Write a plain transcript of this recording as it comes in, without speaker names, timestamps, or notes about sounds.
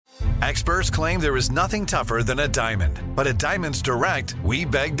Experts claim there is nothing tougher than a diamond. But at Diamonds Direct, we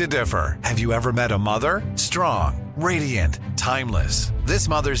beg to differ. Have you ever met a mother? Strong, radiant, timeless. This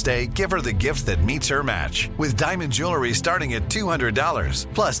Mother's Day, give her the gift that meets her match. With diamond jewelry starting at $200.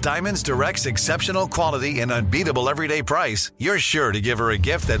 Plus Diamonds Direct's exceptional quality and unbeatable everyday price, you're sure to give her a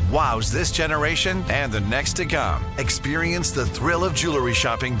gift that wows this generation and the next to come. Experience the thrill of jewelry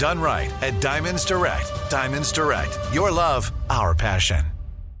shopping done right at Diamonds Direct. Diamonds Direct. Your love, our passion.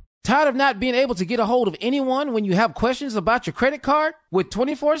 Tired of not being able to get a hold of anyone when you have questions about your credit card? With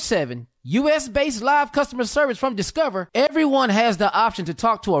 24/7 U.S.-based live customer service from Discover, everyone has the option to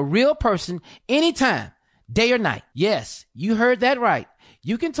talk to a real person anytime, day or night. Yes, you heard that right.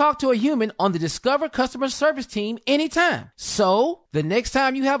 You can talk to a human on the Discover customer service team anytime. So, the next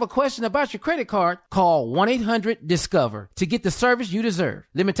time you have a question about your credit card, call 1-800-DISCOVER to get the service you deserve.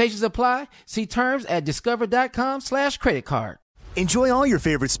 Limitations apply. See terms at discover.com/creditcard. Enjoy all your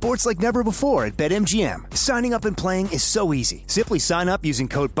favorite sports like never before at BetMGM. Signing up and playing is so easy. Simply sign up using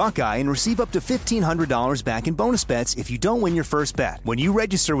code Buckeye and receive up to $1,500 back in bonus bets if you don't win your first bet. When you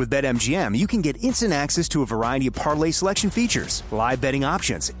register with BetMGM, you can get instant access to a variety of parlay selection features, live betting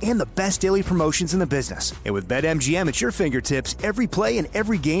options, and the best daily promotions in the business. And with BetMGM at your fingertips, every play and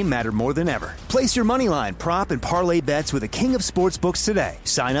every game matter more than ever. Place your moneyline, prop, and parlay bets with the king of sportsbooks today.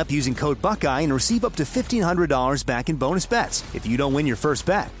 Sign up using code Buckeye and receive up to $1,500 back in bonus bets if you don't win your first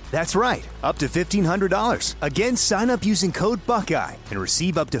bet. That's right, up to $1,500. Again, sign up using code Buckeye and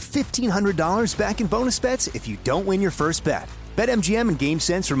receive up to $1,500 back in bonus bets if you don't win your first bet. BetMGM and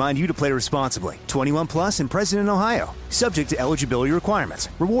GameSense remind you to play responsibly. 21 plus and present in Ohio. Subject to eligibility requirements.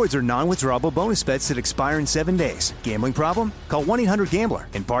 Rewards are non-withdrawable bonus bets that expire in 7 days. Gambling problem? Call 1-800-GAMBLER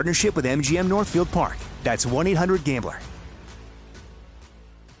in partnership with MGM Northfield Park. That's 1-800-GAMBLER.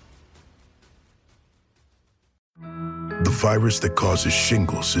 The virus that causes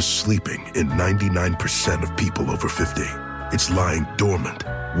shingles is sleeping in 99% of people over 50. It's lying dormant,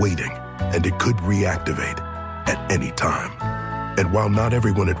 waiting, and it could reactivate at any time. And while not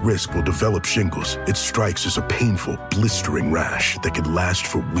everyone at risk will develop shingles, it strikes as a painful, blistering rash that can last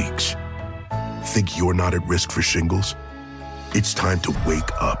for weeks. Think you're not at risk for shingles? It's time to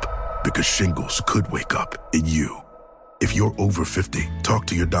wake up, because shingles could wake up in you. If you're over 50, talk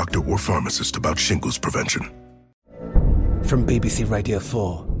to your doctor or pharmacist about shingles prevention. From BBC Radio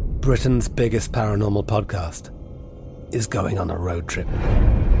 4, Britain's biggest paranormal podcast is going on a road trip.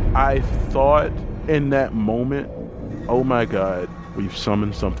 I thought in that moment, oh my God, we've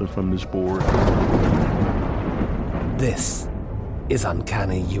summoned something from this board. This is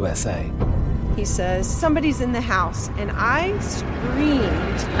Uncanny USA. He says, somebody's in the house, and I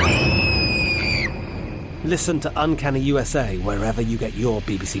screamed. Listen to Uncanny USA wherever you get your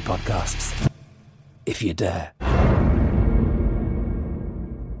BBC podcasts, if you dare.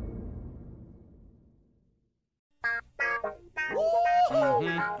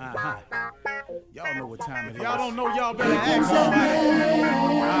 Y'all know what time it is. Y'all don't know, y'all better ask somebody.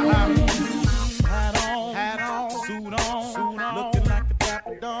 Hat on, suit on, looking like a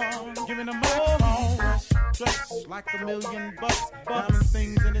dapper dog, giving them all dressed like $1 million, diamond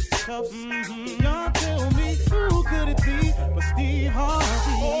things in its cuffs. Y'all tell me who could it be but Steve Harvey?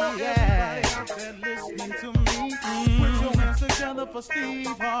 Oh yeah, everybody out there listening to me. Put your hands together for Steve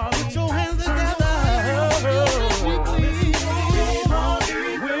Harvey. Put your hands together. Steve Harvey.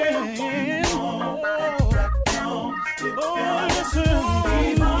 Oh,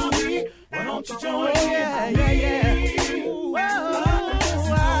 listen, why don't you join me? Yeah. Ooh,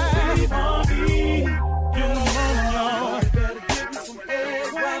 Steve Harvey, get on, y'all. Better give me some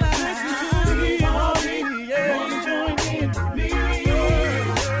eggs while I listen to Steve Harvey. Yeah, join in with me.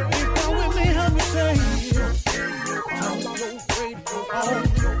 If you're with me, help me say, turn your radio on.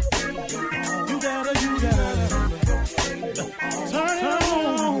 You gotta turn it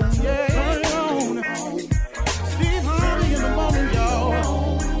on, yeah.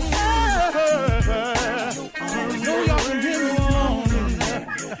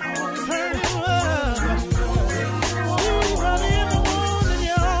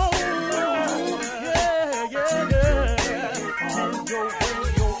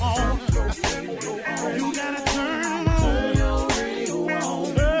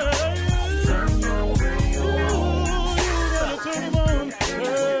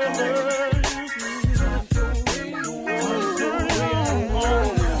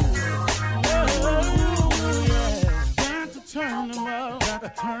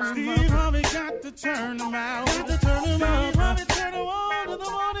 Steve Harvey got to turn them out. Got to turn them out. Harvey turn them on to the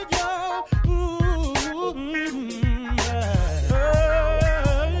morning, y'all.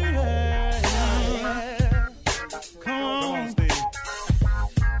 Yeah. Come on, Steve.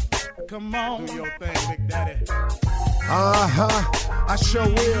 Come on. Do your thing, Big Daddy. I sure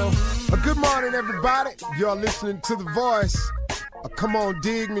will. Good morning, everybody. You're listening to The Voice. Come on,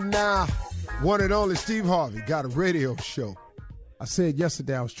 dig me now. One and only Steve Harvey got a radio show. I said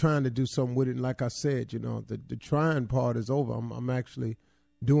yesterday I was trying to do something with it, and like I said, you know, the trying part is over. I'm actually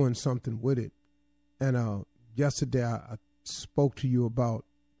doing something with it. And yesterday I spoke to you about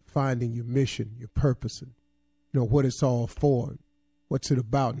finding your mission, your purpose, and you know what it's all for, what's it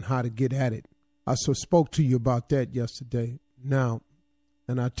about, and how to get at it. I spoke to you about that yesterday. Now,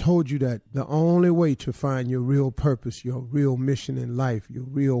 and I told you that the only way to find your real purpose, your real mission in life, your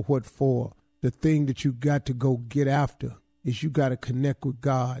real what for, the thing that you got to go get after, is you got to connect with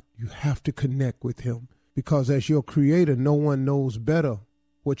God. You have to connect with him, because as your creator, no one knows better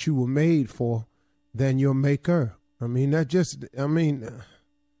what you were made for than your maker. I mean, it just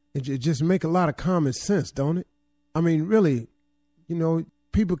make a lot of common sense, don't it? I mean, really, you know,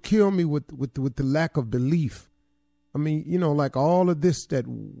 people kill me with the lack of belief. I mean, you know, like all of this that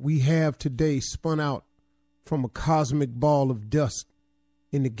we have today spun out from a cosmic ball of dust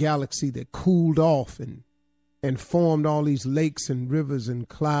in the galaxy that cooled off and formed all these lakes and rivers and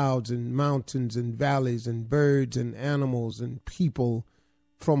clouds and mountains and valleys and birds and animals and people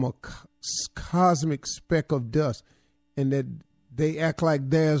from a cosmic speck of dust, and that they act like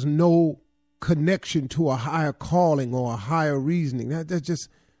there's no connection to a higher calling or a higher reasoning. That's just,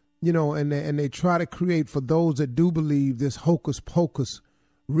 you know, and they try to create, for those that do believe, this hocus pocus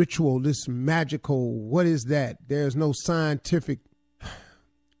ritual, this magical, what is that? There's no scientific.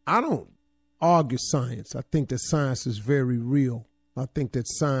 I don't argue science. I think that science is very real. I think that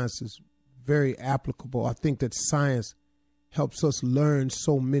science is very applicable. I think that science helps us learn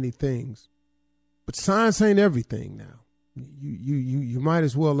so many things. But science ain't everything now. You might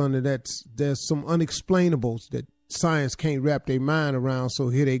as well under that. There's some unexplainables that science can't wrap their mind around, so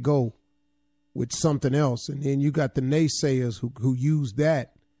here they go with something else. And then you got the naysayers who use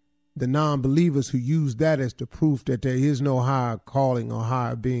that, the non-believers who use that as the proof that there is no higher calling or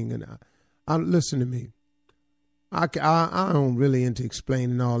higher being. And listen to me. I don't really into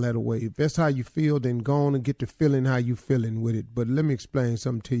explaining all that away. If that's how you feel, then go on and get to feeling how you feeling with it. But let me explain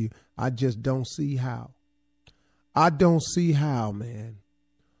something to you. I just don't see how. I don't see how, man.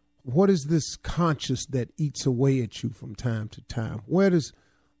 What is this conscience that eats away at you from time to time? Where does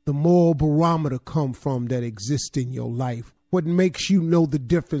the moral barometer come from that exists in your life? What makes you know the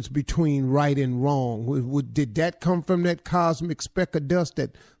difference between right and wrong? Did that come from that cosmic speck of dust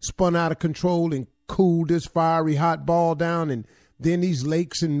that spun out of control and cooled this fiery hot ball down, and then these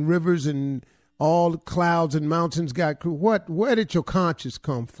lakes and rivers and all the clouds and mountains got cool? Where did your conscience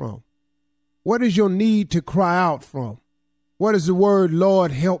come from? What is your need to cry out from? Where does the word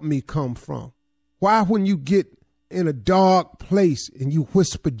Lord help me come from? Why, when you get in a dark place and you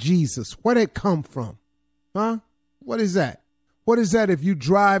whisper Jesus, where did it come from? Huh? What is that? What is that if you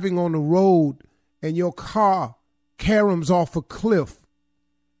driving on the road and your car caroms off a cliff?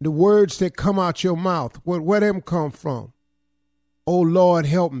 The words that come out your mouth, where them come from? Oh, Lord,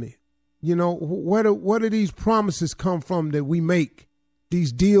 help me. You know, where do these promises come from that we make?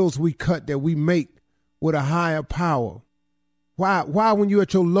 These deals we cut that we make with a higher power? Why when you're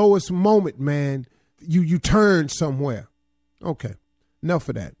at your lowest moment, man, you turn somewhere? Okay, enough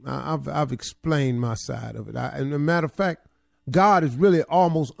of that. I've explained my side of it. And as a matter of fact, God is really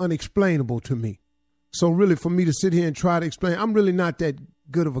almost unexplainable to me. So really, for me to sit here and try to explain, I'm really not that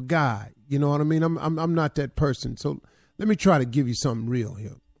good of a guy. You know what I mean? I'm not that person. So let me try to give you something real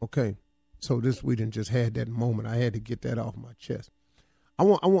here. Okay. So we didn't just had that moment. I had to get that off my chest. I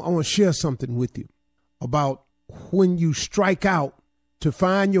want to share something with you about when you strike out to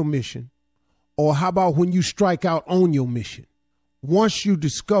find your mission, or how about when you strike out on your mission? Once you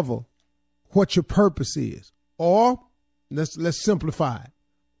discover what your purpose is, or let's simplify it.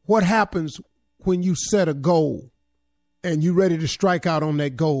 What happens when you set a goal and you're ready to strike out on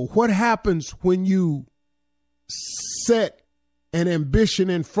that goal? What happens when you set an ambition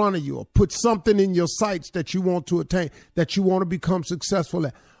in front of you, or put something in your sights that you want to attain, that you want to become successful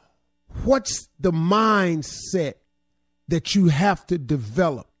at? What's the mindset that you have to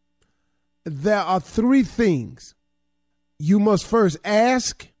develop? There are three things. You must first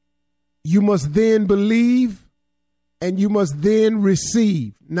ask, you must then believe, and you must then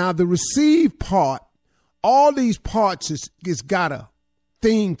receive. Now, the receive part, all these parts is got a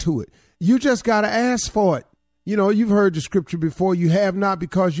thing to it. You just got to ask for it. You know, you've heard the scripture before, you have not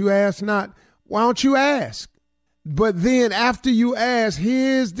because you ask not. Why don't you ask? But then after you ask,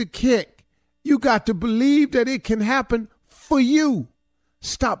 here's the kick. You got to believe that it can happen for you.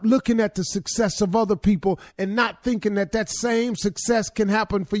 Stop looking at the success of other people and not thinking that that same success can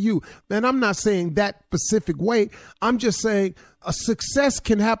happen for you. And I'm not saying that specific way. I'm just saying a success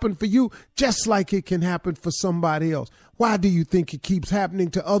can happen for you just like it can happen for somebody else. Why do you think it keeps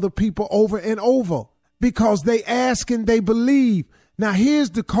happening to other people over and over? Because they ask and they believe. Now, here's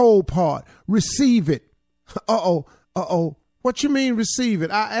the cold part. Receive it. Uh-oh. What you mean receive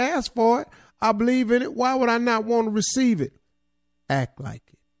it? I asked for it. I believe in it. Why would I not want to receive it? Act like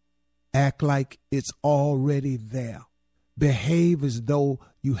it. Act like it's already there. Behave as though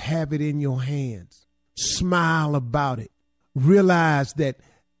you have it in your hands. Smile about it. Realize that,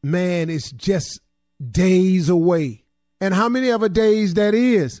 man, it's just days away. And how many other days that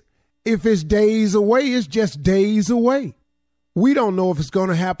is? If it's days away, it's just days away. We don't know if it's going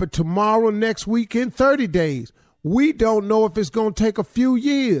to happen tomorrow, next week, in 30 days. We don't know if it's going to take a few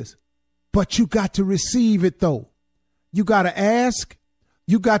years. But you got to receive it, though. You got to ask,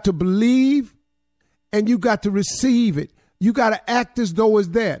 you got to believe, and you got to receive it. You got to act as though it's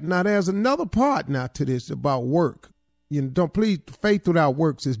there. Now, there's another part now to this about work. You know, faith without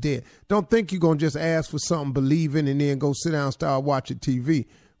works is dead. Don't think you're going to just ask for something, believe in, and then go sit down and start watching TV.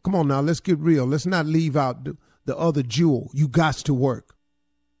 Come on now, let's get real. Let's not leave out the other jewel. You got to work.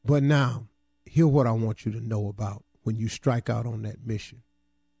 But now, here's what I want you to know about when you strike out on that mission.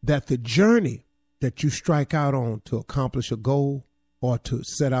 That the journey that you strike out on to accomplish a goal or to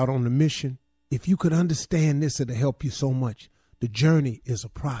set out on the mission, if you could understand this, it'll help you so much. The journey is a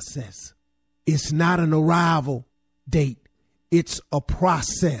process. It's not an arrival date. It's a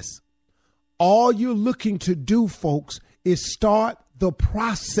process. All you're looking to do, folks, is start the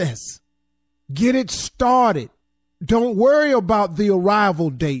process. Get it started. Don't worry about the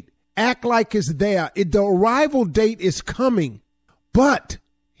arrival date. Act like it's there. The arrival date is coming. But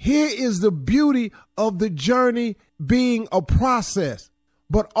here is the beauty of the journey being a process.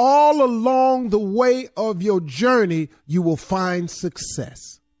 But all along the way of your journey, you will find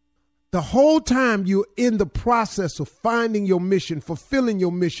success. The whole time you're in the process of finding your mission, fulfilling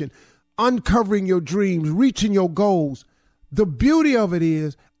your mission, uncovering your dreams, reaching your goals, the beauty of it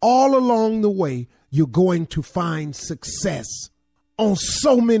is all along the way, you're going to find success on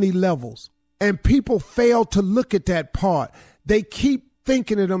so many levels. And people fail to look at that part. They keep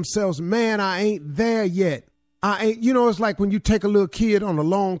thinking to themselves, man, I ain't there yet. It's like when you take a little kid on a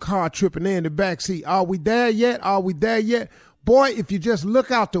long car trip and they're in the back seat. Are we there yet? Are we there yet? Boy, if you just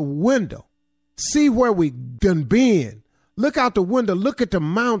look out the window, see where we done been. Look out the window, look at the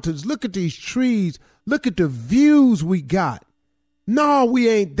mountains, look at these trees, look at the views we got. No, we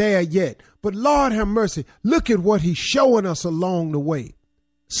ain't there yet. But Lord have mercy, look at what he's showing us along the way.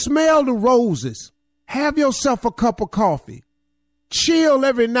 Smell the roses. Have yourself a cup of coffee. Chill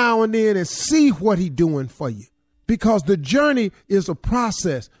every now and then and see what he's doing for you. Because the journey is a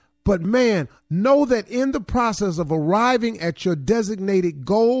process. But man, know that in the process of arriving at your designated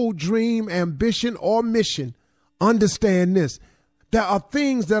goal, dream, ambition, or mission, understand this. There are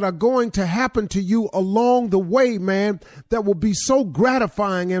things that are going to happen to you along the way, man, that will be so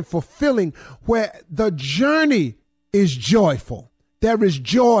gratifying and fulfilling, where the journey is joyful. There is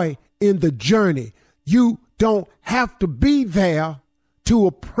joy in the journey. You don't have to be there to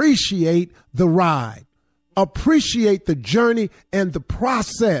appreciate the ride. Appreciate the journey and the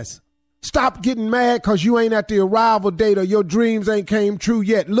process. Stop getting mad because you ain't at the arrival date or your dreams ain't came true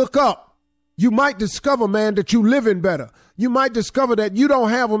yet. Look up. You might discover, man, that you living better. You might discover that you don't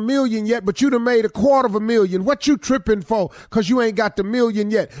have $1 million yet, but you done made $250,000. What you tripping for? Because you ain't got the $1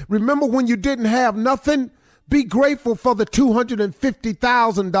 million yet. Remember when you didn't have nothing? Be grateful for the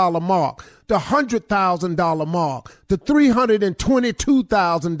 $250,000 mark, the $100,000 mark, the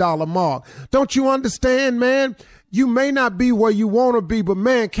 $322,000 mark. Don't you understand, man? You may not be where you want to be, but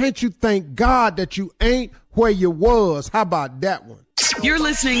man, can't you thank God that you ain't where you was? How about that one? You're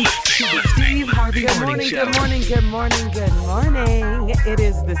listening to the Steve Harvey Morning Show. Good morning. It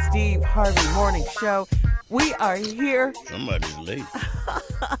is the Steve Harvey Morning Show. We are here. Somebody's late.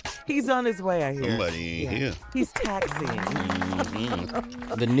 He's on his way, I hear. Somebody ain't here. He's taxiing.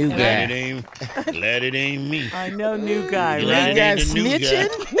 Mm-hmm. The new guy. Glad it ain't me. I know, new guy, You right? ain't Guy the new snitching?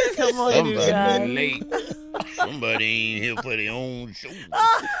 guy. Come on, new guy. Late. Somebody ain't here for their own show.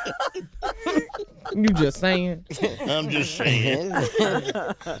 You just saying? I'm just saying.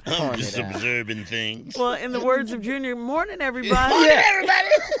 I'm just observing things. Well, in the words of Junior, morning, everybody.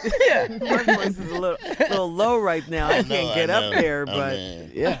 Everybody. My voice is a little low right now. I can't get up there, but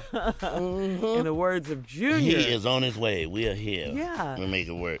Yeah. in the words of He Junior. is on his way. We are here. Yeah. We'll make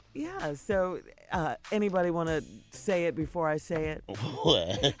it work. Yeah, so Anybody want to say it before I say it?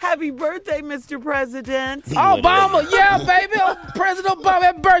 What? Happy birthday, Mr. President. Obama, yeah, baby. President Obama,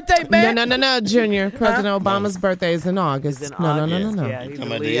 happy birthday, man. No, Junior. President Obama's birthday is in August. It's in No. August. Yeah, You're he's talking a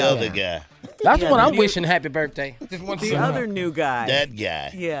about the Leo. other guy. That's Yeah, what the I'm new- wishing happy birthday. Just want to The other new guy. That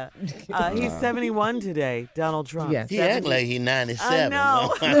guy. Yeah. He's 71 today, Donald Trump. Yes. He act like he's 97. I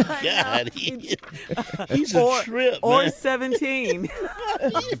know. Oh, my God. He's a trip, Or man. 17.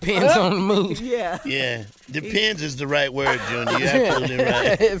 Depends on the mood. Yeah. Yeah. Depends is the right word, Junior. You're absolutely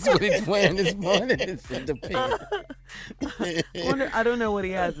right. That's what he's wearing this morning. It depends. I don't know what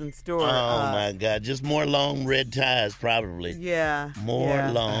he has in store. Oh, my God. Just more long red ties, probably. Yeah. More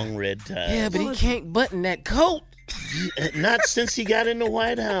yeah. long red ties. Yeah, but he can't button that coat. Not since he got in the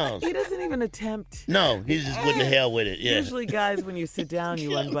White House. He doesn't even attempt. No, he's just with the hell with it. Yeah. Usually, guys, when you sit down,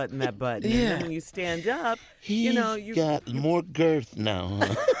 you unbutton that button. And Yeah. then when you stand up, He's you got more girth now.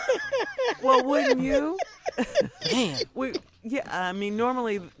 Huh? Well, wouldn't you? Man. I mean,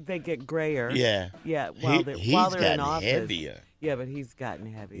 normally they get grayer. Yeah. Yeah, while they're in gotten office. heavier. Yeah, but he's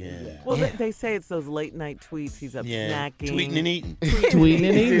gotten heavier. Yeah. Well, They say it's those late night tweets. He's up snacking. Tweeting and eating. Tweeting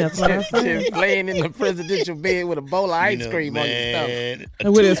and eating. That's what I said. Just laying in the presidential bed with a bowl of ice cream on his stomach.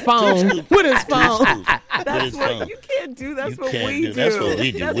 And with his phone. With his phone. That's what you can't do. That's what we do. That's what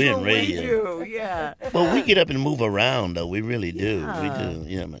we do. That's We're what in radio. we do. Yeah. Well, we get up and move around, though. We really do. Yeah. We do.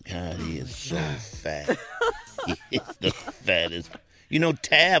 Yeah, my God, he is so fat. He is the fattest. You know,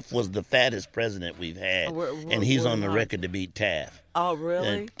 Taft was the fattest president we've had, and he's on the record to beat Taft. Oh, really?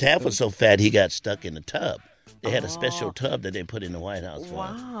 And Taft was so fat he got stuck in the tub. They had a special tub that they put in the White House for him.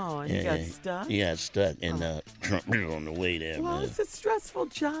 Wow, and he got stuck? He got stuck, and Trump was on the way there, Well, man. it's a stressful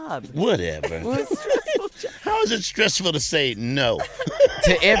job. Whatever. It's a stressful job. How is it stressful to say no?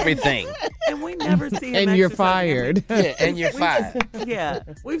 To everything. And we never see him And you're exercise. fired. Yeah, and you're fired. Yeah.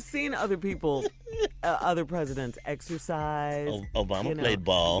 We've seen other people, other presidents exercise. Obama played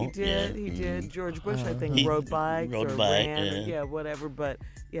ball. He did. Yeah. He did. George Bush, I think, He rode bikes rode or a bike, ran. yeah. Whatever. But,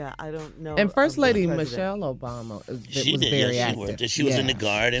 yeah, I don't know. And First of Lady the president. Michelle Obama was She did. very Yeah, she active. worked. She was in the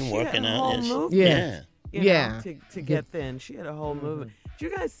garden She working had a out. whole Yeah, she- movement. Yeah. You know, Yeah. to get thin. She had a whole movement. Did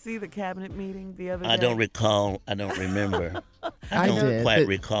you guys see the cabinet meeting the other day? I don't recall. I don't remember. I don't did, quite but-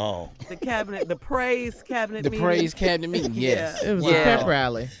 recall. The cabinet, the praise cabinet The meeting. praise cabinet meeting, yes. Yeah. It was Yeah. a pep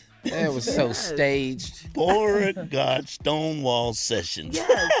rally. That was so staged. Beauregard Stonewall Sessions.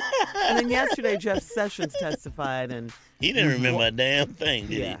 Yes. And then yesterday, Jeff Sessions testified, and He didn't remember a damn thing,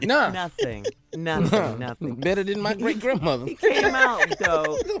 did he? No. nothing. Better than my great grandmother. He came out,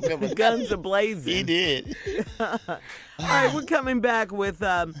 though, guns a-blazing. He did. All right, we're coming back with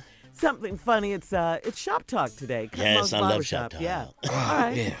something funny. It's Shop Talk today. Yes, I love Shop Talk. Talk. Yeah. All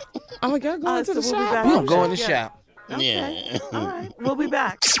right. Yeah. Oh my God, going to so the we'll be shop. back We're on going to go in the Yeah. shop. Okay. Yeah. All right. We'll be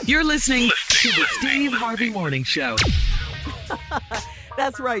back. You're listening to the Steve Harvey Morning Show.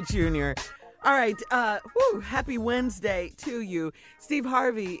 That's right, Junior. All right. Happy Wednesday to you. Steve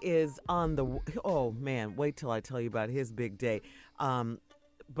Harvey is on the. Oh, man. Wait till I tell you about his big day.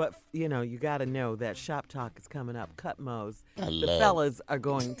 But, you know, you got to know that Shop Talk is coming up. Cut Mo's. The fellas are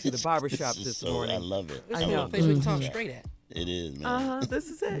going to the barbershop this morning. I love it. I know. Place we can talk straight at. It is, man. This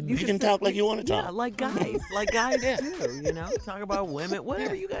is it. You can talk like you want to talk. Yeah, like guys do, you know. Talk about women,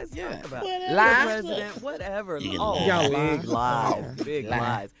 whatever you guys talk about. Whatever. The president, whatever. You can Oh, lie. big lies, big Lie.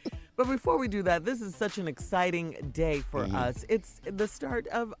 lies. But before we do that, this is such an exciting day for us. It's the start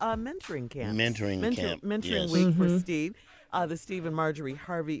of mentoring camp. Mentoring camp, Mentoring yes. week for Steve, the Steve and Marjorie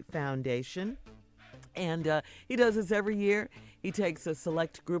Harvey Foundation. And he does this every year. He takes a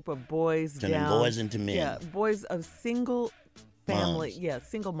select group of boys Turning down. boys into men. Yeah, boys of single family. Moms. Yeah,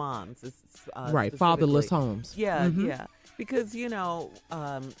 single moms. Right, specifically. fatherless homes. Yeah, yeah. Because, you know,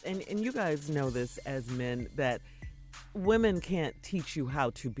 and you guys know this as men, that women can't teach you how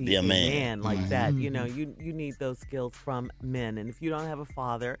to be a man. like that. You know, you need those skills from men. And if you don't have a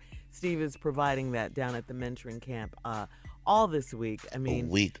father, Steve is providing that down at the mentoring camp all this week. I mean, A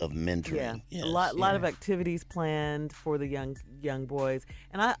week of mentoring. yeah, Yes. a lot of activities planned for the young boys.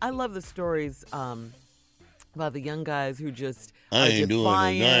 And I love the stories about the young guys who just I are ain't doing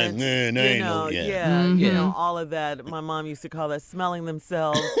defiant, it. I ain't you know, no- yeah. yeah, you know, all of that. My mom used to call that smelling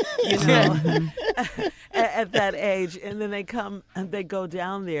themselves, you know, at that age. And then they come and they go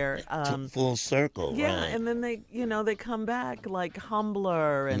down there. Full circle, Yeah, right. and then they come back like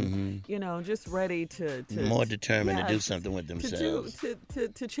humbler and you know, just ready to More determined yeah, to do something with themselves.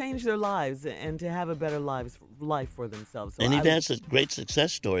 to change their lives and to have a better lives life for themselves. So And he's had some great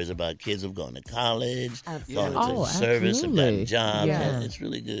success stories about kids who've gone to college, Absolutely. gone to service, have absolutely. gotten jobs. Yes. It's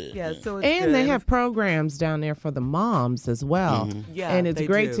really good. Yeah, so it's And good. they have programs down there for the moms as well. Yeah, and it's they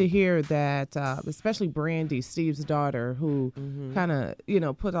great do. to hear that, especially Brandy, Steve's daughter, who kind of,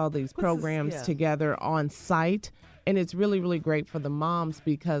 put all these programs yeah. together on site. And it's really, really great for the moms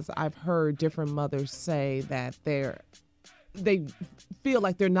because I've heard different mothers say that they feel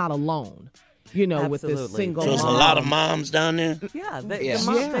like they're not alone, with this Absolutely. single So mom. there's a lot of moms down there? Yeah, Yeah. the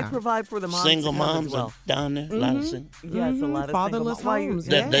moms, Yeah. they provide for the moms Single to come moms as well. are down there? A lot of single. Yes, a lot of Fatherless single moms. homes.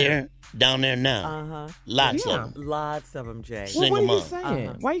 That they're down there now. Uh-huh. Lots Yeah. of them. Lots of them, Jay. Well, Single what are you moms.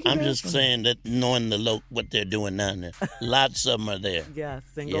 saying? Why you keep I'm just asking? saying that knowing what they're doing down there. Lots of them are there. Yeah,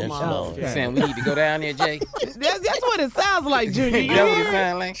 single Yes, moms. Lord. Jay. Saying we need to go down there, Jay. That's what it sounds like, Junior. You know what it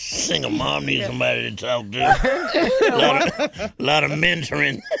sound like? Single mom needs somebody to talk to. lot of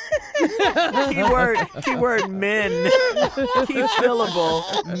mentoring. Keyword men. Key syllable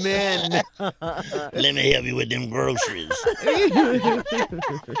men. Let me help you with them groceries.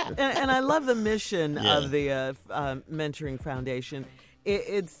 And I love the mission Yeah. of the Mentoring Foundation.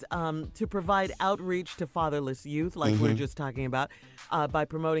 It's to provide outreach to fatherless youth, like we we're just talking about, by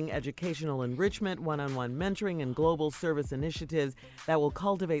promoting educational enrichment, one-on-one mentoring, and global service initiatives that will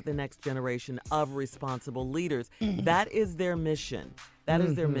cultivate the next generation of responsible leaders. That is their mission. That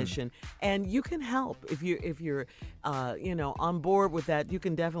is their mission, and you can help if you're on board with that. You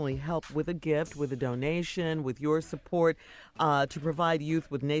can definitely help with a gift, with a donation, with your support to provide youth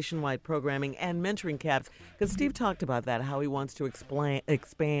with nationwide programming and mentoring camps. Because Steve talked about that, how he wants to expand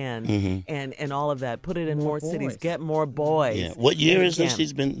and all of that, put it in more cities, get more boys. Yeah. What year is this?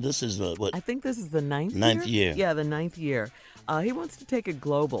 Again, This is what? I think this is the ninth year. Yeah, the 9th year. He wants to take it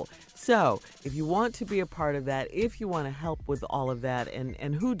global. So if you want to be a part of that, if you want to help with all of that,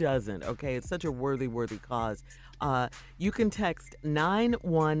 and who doesn't, okay? It's such a worthy cause. You can text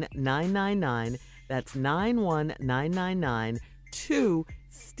 91999. That's 91999 to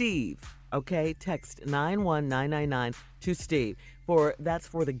Steve. Okay, text 91999 to Steve. That's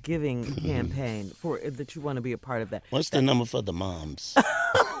for the giving campaign that you want to be a part of that. What's the number for the moms?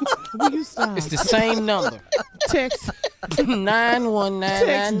 Will you stop? It's the same number. Text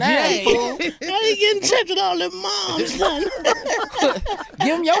 91999. How you getting in touch with all them moms, son?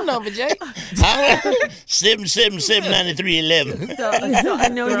 Give him your number, Jay. 777-9311. So I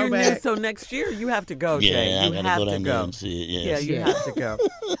know you're new. So next year you have to go, Jay. Yeah, I You gotta have go to down there go. and see it. Yes. Yeah, you have to go.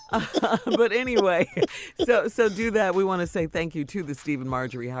 But anyway, so do that. We want to say thank you to the Steve and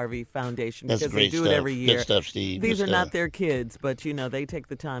Marjorie Harvey Foundation That's because great they do stuff. it every year. Good stuff, Steve. These Good are not stuff. their kids, but they take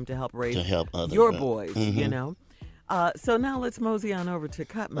the time to help raise others, your right. boys. So now let's mosey on over to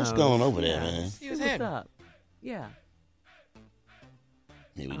Cut Mode. What's going over there, man? See what's up. Yeah.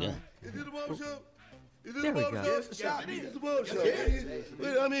 Here we go. Is it the barbershop? Is There we go. It's the barbershop.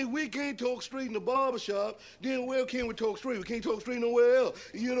 I mean, we can't talk straight in the barbershop. Then where can we talk straight? We can't talk straight nowhere else.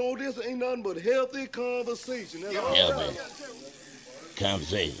 This ain't nothing but healthy conversation. That's all. Healthy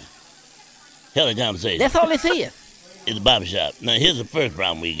conversation. Healthy conversation. That's all this is. It's a barbershop. Now, here's the first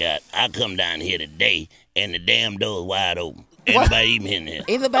problem we got. I come down here today, and the damn door is wide open. Ain't nobody even in here.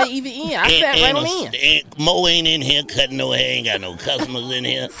 Ain't nobody even in. I sat right on in. Mo ain't in here cutting no hair. Ain't got no customers in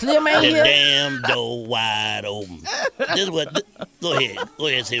here. Slim ain't the here. Damn door wide open. This is what. Go ahead. Go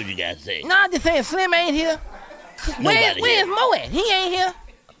ahead and say what you got to say. No, I'm just saying Slim ain't here. Nobody Where's here. Mo at? He ain't here.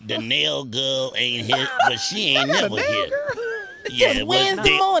 The nail girl ain't here, but she ain't never here. Just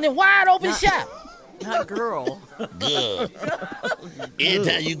Wednesday morning, wide open shop. Not girl. Good.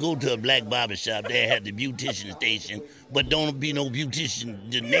 Anytime you go to a black barber shop, they have the beautician station, but don't be no beautician,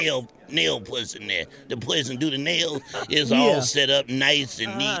 the nail person there. The person do the nails is all set up nice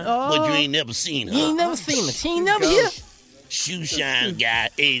and neat, but you ain't never seen her. You ain't never seen her. She ain't never here. Shoe shine guy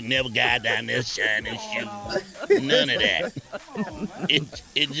ain't never got down there shining shoes. None of that. It's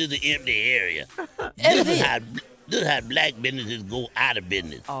just an empty area. This is how black businesses go out of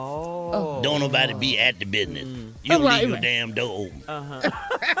business. Oh. Don't nobody be at the business. You leave your damn door open.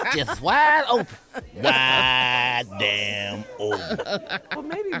 Just wide open. Wide damn open. Well,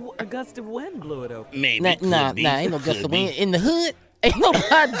 maybe a gust of wind blew it open. Maybe. Nah, ain't no gust of wind in the hood. Ain't no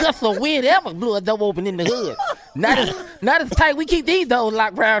gust of wind ever blew a door open in the hood. Not as tight. We keep these doors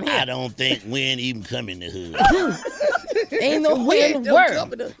locked around here. I don't think wind even come in the hood. Ain't no wind in the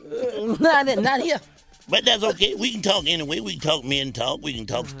world. Not here. But that's okay. We can talk anyway. We can talk men talk. We can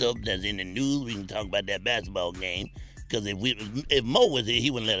talk stuff that's in the news. We can talk about that basketball game. Because if Mo was here, he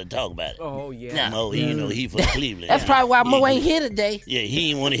wouldn't let her talk about it. Oh, yeah. Mo, he from Cleveland. That's probably why Mo ain't here today. Yeah, he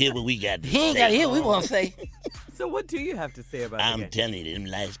ain't want to hear what we got to say. He ain't got to hear what we want to say. So what do you have to say about I'm the game? telling you, them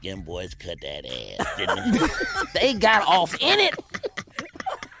light-skinned boys cut that ass, didn't they? They got off in it.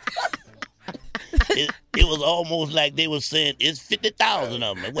 It was almost like they were saying it's 50,000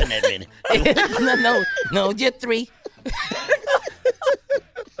 of them. It wasn't that many. no, just 3.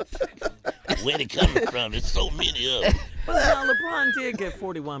 Where they coming from? There's so many of them. Well, now LeBron did get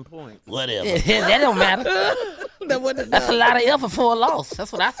 41 points. Whatever. That don't matter. That's a lot of effort for a loss.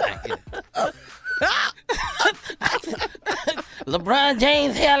 That's what I think. LeBron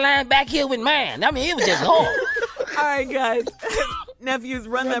James hairline back here with mine. I mean, it was just hard. All right, guys. Nephews,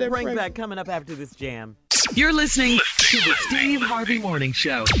 run that prank back coming up after this jam. You're listening to the Steve Harvey Morning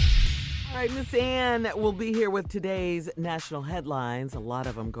Show. All right, Miss Ann will be here with today's national headlines. A lot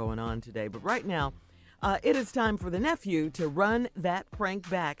of them going on today. But right now, it is time for the nephew to run that prank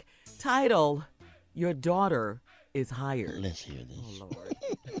back. Title, Your Daughter is Hired. Let's hear this. Oh,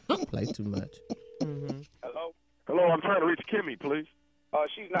 Lord. Play too much. Mm-hmm. Hello? Hello, I'm trying to reach Kimmy, please.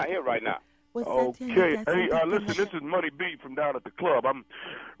 She's not here right now. Okay. Hey, listen, this is Money B from down at the club. I'm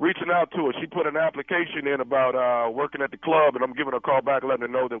reaching out to her. She put an application in about working at the club, and I'm giving her a call back, letting her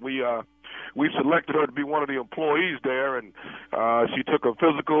know that we selected her to be one of the employees there, and she took a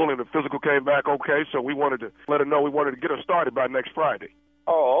physical, and the physical came back okay, so we wanted to let her know we wanted to get her started by next Friday.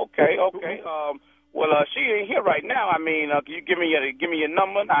 Oh, okay. She ain't here right now. I mean, can you give me your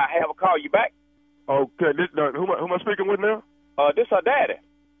number, and I'll have her call you back? Okay. Who am I speaking with now? This her daddy.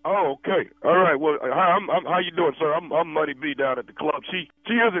 Oh, okay. All right. Well, hi. How you doing, sir? I'm Money B down at the club. She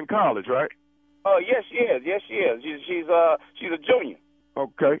is in college, right? Yes, she is. Yes, she is. She's a junior.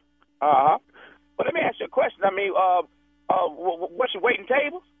 Okay. Well, let me ask you a question. I mean, what's she waiting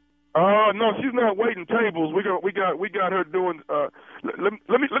tables? No, she's not waiting tables. We got her doing. Let me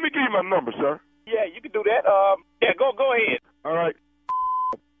give you my number, sir. Yeah, you can do that. Yeah, go ahead. All right.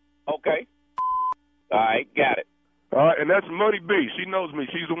 Okay. All right, got it. All right, and that's Money B. She knows me.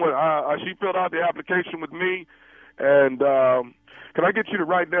 She's the one. She filled out the application with me, and can I get you to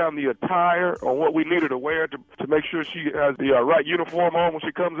write down the attire on what we need her to wear to make sure she has the right uniform on when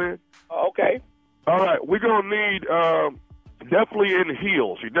she comes in? Okay. All right, we're gonna need definitely in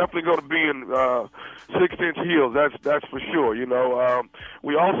heels. You're definitely gonna be in 6-inch heels. That's for sure. You know,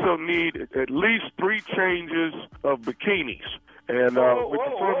 we also need at least 3 changes of bikinis. And we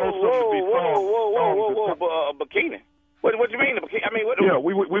prefer most of them to be thong. Bikini? What do you mean? I mean, yeah,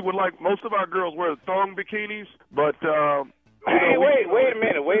 we would like most of our girls wear thong bikinis, but hey, wait a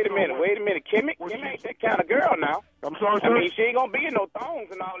minute. Kimmy ain't that kind of girl now. I'm sorry, sir. I mean, she ain't gonna be in no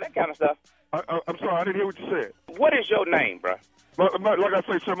thongs and all that kind of stuff. I'm sorry, I didn't hear what you said. What is your name, bro? Like I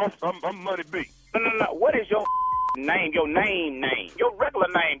say, sir, I'm Money B. No. What is your name? Your name? Your regular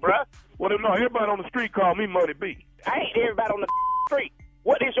name, bro? Well, no, everybody on the street call me Money B. I ain't everybody on the street.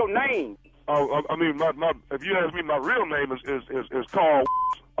 What is your name? Oh, I mean, if you ask me, my real name is Carl.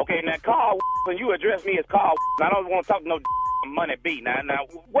 Okay, now Carl, and you address me as Carl. I don't want to talk no Money B. Now,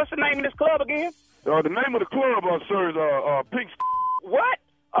 what's the name of this club again? The name of the club, sir, is Pink. What?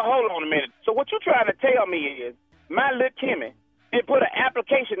 Hold on a minute. So what you trying to tell me is my little Kimmy did put an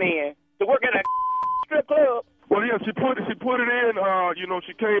application in to work at a strip club? Well, yeah, she put it in. You know,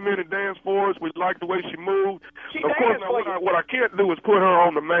 she came in and danced for us. We liked the way she moved. Of course, now, what I can't do is put her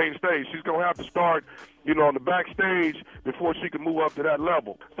on the main stage. She's gonna have to start, you know, on the backstage before she can move up to that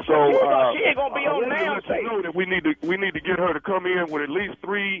level. So she ain't gonna be on the main stage. You know that we need to get her to come in with at least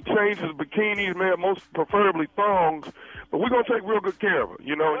 3 changes of bikinis, man, most preferably thongs. But we're gonna take real good care of her.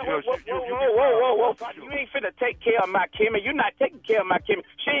 You know. Whoa! You ain't finna take care of my Kimmy. You're not taking care of my Kimmy.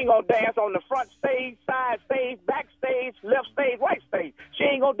 She ain't gonna dance on the front stage, side stage, backstage, left stage, right stage. She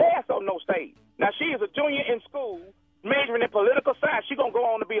ain't gonna dance on no stage. Now she is a junior in school, majoring in political science. She gonna go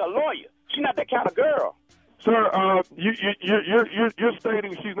on to be a lawyer. She's not that kind of girl. Sir, you're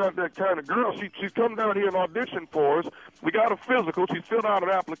stating she's not that kind of girl. She's come down here and auditioned for us. We got a physical. She filled out an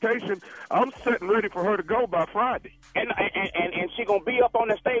application. I'm setting ready for her to go by Friday. And she gonna be up on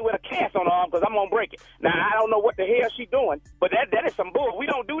the stage with a cast on her arm because I'm gonna break it. Now I don't know what the hell she doing, but that is some bull. We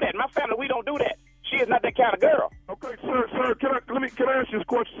don't do that. In my family, we don't do that. She is not that kind of girl. Okay, sir. Can I ask you this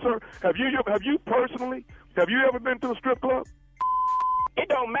question, sir? Have you personally ever been to a strip club? It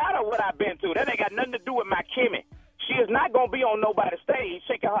don't matter what I've been to. That ain't got nothing to do with my Kimmy. She is not going to be on nobody's stage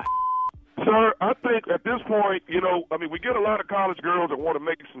shaking her. Sir, I think at this point, you know, I mean, we get a lot of college girls that want to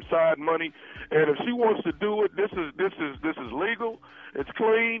make some side money, and if she wants to do it, this is legal. It's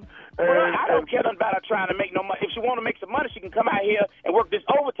clean. And I don't care nothing about her trying to make no money. If she want to make some money, she can come out here and work this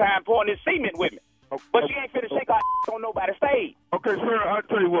overtime pouring this cement with me. But she ain't finna shake her on nobody's stage. Okay, sir, I'll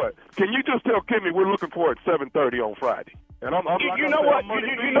tell you what. Can you just tell Kimmy we're looking for her at 7:30 on Friday? And I'm like you know what?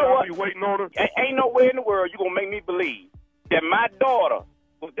 You know what? I'll be waiting on her. Ain't no way in the world you gonna make me believe that my daughter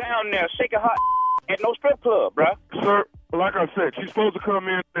was down there shaking her at no strip club, bruh. Sir, like I said, she's supposed to come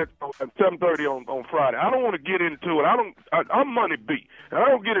in at 7:30 on Friday. I don't want to get into it. I'm Money B, and I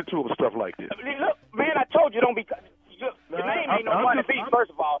don't get into it with stuff like this. Look, man, I told you don't be. Your name ain't no Money B, first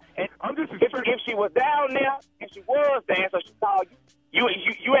of all. And if she was down there and she was there, so she called you,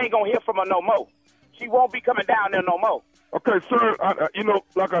 you ain't gonna hear from her no more. She won't be coming down there no more. Okay, sir,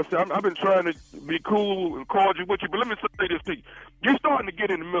 like I said, I've been trying to be cool and cordial with you, but let me say this to you. You're starting to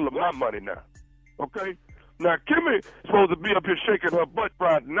get in the middle of my money now, okay? Now, Kimmy supposed to be up here shaking her butt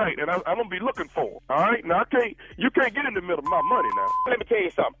Friday night, and I'm going to be looking for her, all right? Now, you can't get in the middle of my money now. Let me tell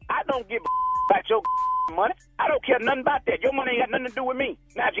you something. I don't give a about your money. I don't care nothing about that. Your money ain't got nothing to do with me.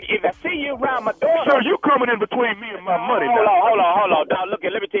 Now, if I see you around my door... Sir, you coming in between me and my money now. Hold on. Dog, look,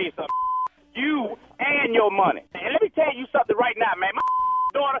 let me tell you something. You and your money. And let me tell you something right now, man. My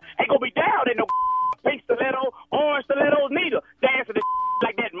daughter ain't gonna be down in no pink stiletto, orange stilettos, neither. Dancing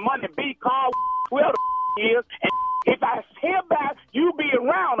like that Money B, Carl, whoever the is. And if I hear about you being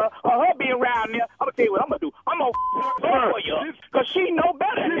around her or her being around there, I'm gonna tell you what I'm gonna do. I'm gonna for you, cause she know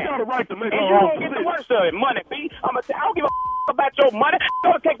better than that. She got a right to make her own decision. And you gonna get the worst of it, Money B. I don't give a about your money.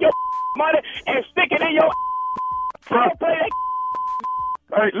 I'm gonna take your money and stick it in your. Don't play that.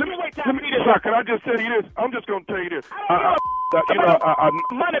 Hey, let me sir, can I just tell you this? I'm just going to tell you this.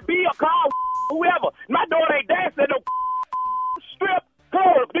 Money B or call whoever. My daughter ain't dancing no strip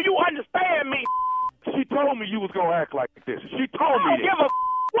club. Do you understand me? She told me you was going to act like this. She told me I don't give a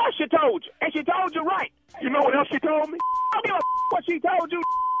what she told you. And she told you right. You know what else she told me? I don't give a what she told you.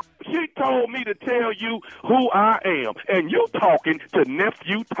 She told me to tell you who I am. And you talking to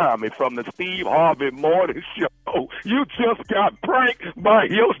Nephew Tommy from the Steve Harvey Morning Show. You just got pranked by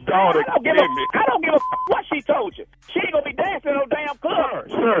your daughter, Kimmy. I don't give a what she told you. She ain't going to be dancing in no damn club.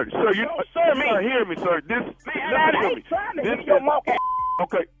 Sir, you don't sir me. Hear me, sir. Man, I ain't trying to hear your monkey.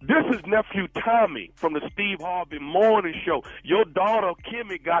 Okay, this is Nephew Tommy from the Steve Harvey Morning Show. Your daughter,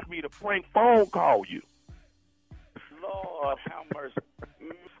 Kimmy, got me to prank phone call you. Lord, have mercy.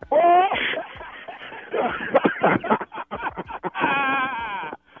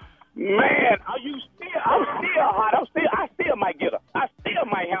 Man, are you still? I'm still hot. I still might get her. I still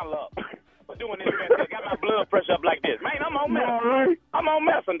might handle up for doing this. Man, got my blood pressure up like this. Man, I'm on messing. Right. I'm on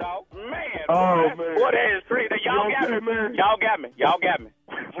messing, dog. Man, man. Boy, that is crazy. Y'all got me.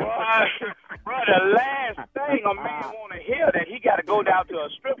 Bro, the last thing a man want to hear that he got to go down to a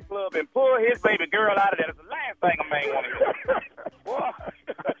strip club and pull his baby girl out of there. That's the last thing a man want to hear.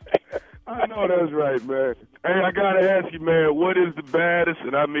 I know that's right, man. Hey, I got to ask you, man, what is the baddest,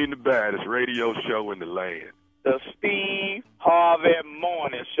 and I mean the baddest, radio show in the land? The Steve Harvey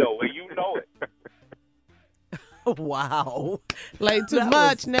Morning Show, and you know it. Wow. Play too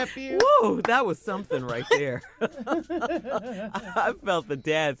much, nephew. Woo, that was something right there. I felt the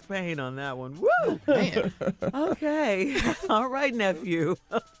dad's pain on that one. Woo. Man. Okay. All right, nephew.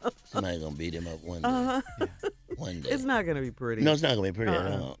 Somebody's going to beat him up one day. Uh-huh. One day. It's not going to be pretty. No, it's not going to be pretty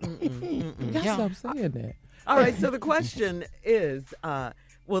at all. Stop saying that. All right, so the question is,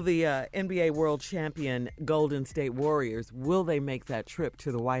 will the NBA World Champion Golden State Warriors, will they make that trip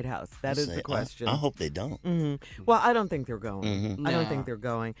to the White House? That is the question. I hope they don't. Mm-hmm. Well, I don't think they're going. Mm-hmm. I don't think they're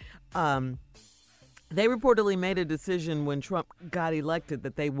going. They reportedly made a decision when Trump got elected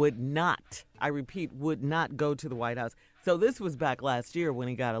that they would not, I repeat, would not go to the White House. So this was back last year when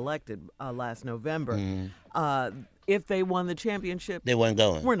he got elected, last November. Mm-hmm. If they won the championship, they weren't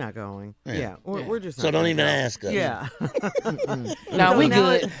going. We're not going. Yeah, we're just not so don't even go. ask us. Yeah. No, we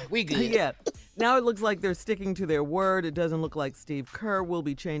good. We good. Yeah. Now it looks like they're sticking to their word. It doesn't look like Steve Kerr will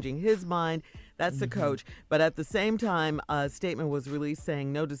be changing his mind. That's the coach. But at the same time, a statement was released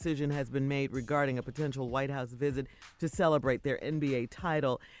saying no decision has been made regarding a potential White House visit to celebrate their NBA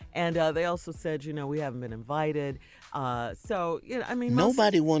title. And they also said, we haven't been invited. So, I mean,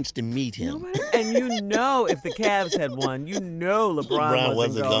 nobody wants to meet him. Nobody, and if the Cavs had won, LeBron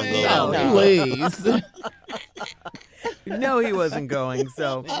wasn't going. No, please. No, he wasn't going.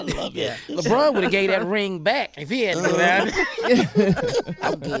 So I love it. LeBron would have gave that ring back if he had done that.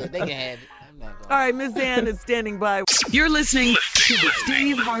 I'm good. They can have it. All right, Miss Ann is standing by. You're listening to the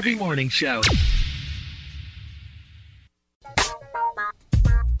Steve Harvey Morning Show.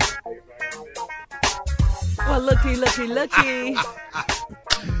 Well, looky.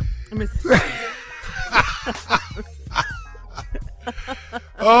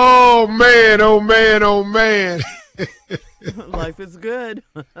 Oh, man. Life is good.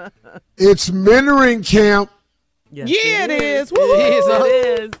 It's mentoring camp. Yes, it is.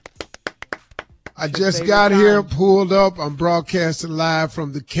 It is. I just got here, pulled up. I'm broadcasting live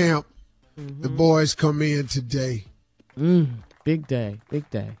from the camp. The boys come in today. Big day, big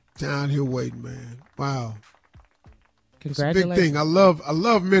day. Down here waiting, man. Wow. Congratulations. It's a big thing. I love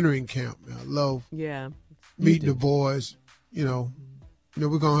mentoring camp, man. I love meeting the boys. You know,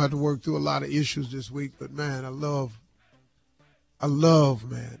 we're going to have to work through a lot of issues this week, but man, I love,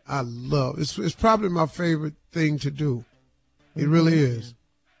 it's probably my favorite thing to do. It really is.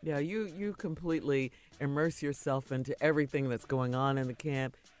 Yeah, you completely immerse yourself into everything that's going on in the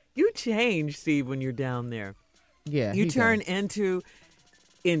camp. You change, Steve, when you're down there. Yeah. You turn into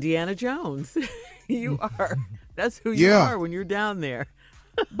Indiana Jones. You are. That's who you are when you're down there.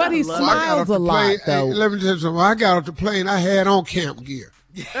 But he smiles a lot, though. Hey, let me tell you something. When I got off the plane, I had on camp gear.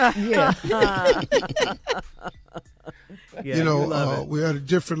 Yeah. You know, we're at a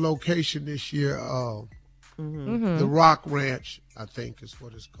different location this year. The Rock Ranch, I think is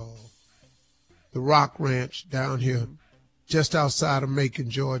what it's called. The Rock Ranch down here, just outside of Macon,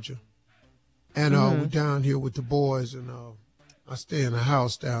 Georgia. And we're down here with the boys, and I stay in a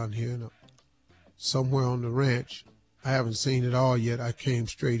house down here somewhere on the ranch. I haven't seen it all yet. I came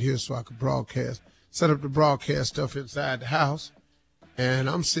straight here so I could set up the broadcast stuff inside the house. And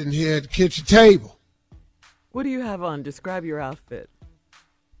I'm sitting here at the kitchen table. What do you have on? Describe your outfit.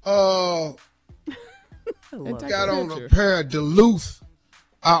 Got on a pair of Duluth.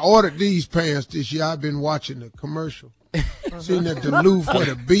 I ordered these pants this year. I've been watching the commercial. Seen that Duluth where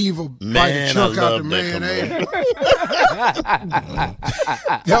the beaver bite a chunk out the man ass.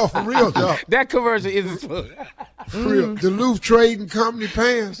 Yo, for real, dog. That commercial is for real. Duluth Trading Company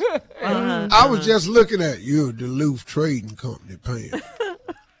pants. I was just looking at you, Duluth Trading Company pants.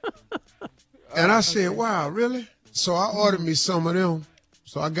 And I said, wow, really? So I ordered me some of them.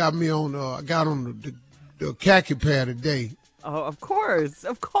 So I got me on, the khaki pair today. Oh, of course.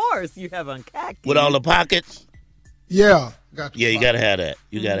 Of course you have on khaki. With all the pockets? Yeah. You got to have that.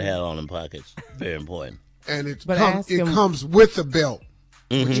 You got to have all them pockets. Very important. And it comes with the belt.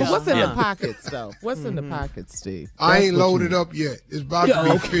 What's in the pockets, though? What's in the pockets, Steve? I ain't loaded up yet. It's about to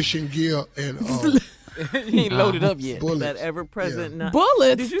be fishing gear and he ain't loaded up yet. Bullets. That ever-present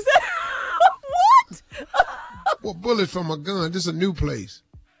bullets? Did you say what? Well, bullets from a gun. This is a new place.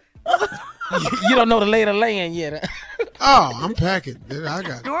 You don't know the lay of the land yet. Oh, I'm packing.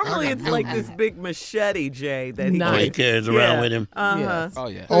 Normally it's like this big machete, Jay, that he carries around with him. Yes. Oh,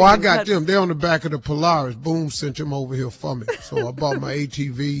 yeah. Oh, I got them. They're on the back of the Polaris. Boom sent them over here for me. So I bought my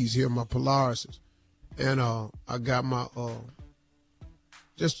ATVs here, my Polarises. And I got my,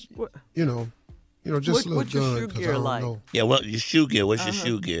 just a little gun. What's your shoe gear like? Know. Yeah, your shoe gear? What's your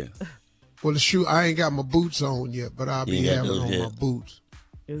shoe gear? Well, I ain't got my boots on yet, but I'll be having on my boots.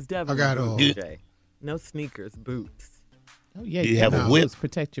 It's definitely Jay. No sneakers, boots. Oh, yeah. Do you have a whip?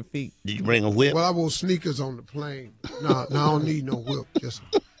 Protect your feet. Did you bring a whip? Well, I wore sneakers on the plane. No, I don't need no whip. Just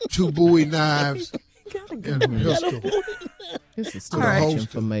 2 Bowie knives and a pistol. This is too much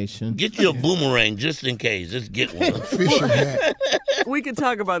information. Get you a boomerang just in case. Just get one. Fishing hat. We could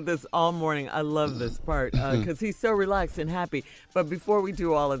talk about this all morning. I love this part because he's so relaxed and happy. But before we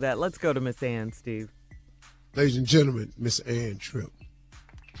do all of that, let's go to Miss Ann, Steve. Ladies and gentlemen, Miss Ann Tripp.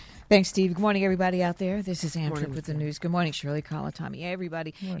 Thanks, Steve. Good morning, everybody out there. This is Ann Tripp with the news. Good morning, Shirley, Carla, Tommy,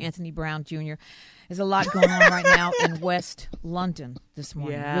 everybody. Anthony Brown Jr. There's a lot going on right now in West London this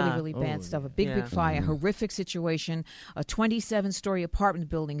morning. Yeah. Really bad stuff. A big fire. Horrific situation. A 27-story apartment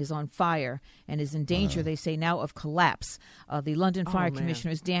building is on fire and is in danger, they say, now of collapse. The London Fire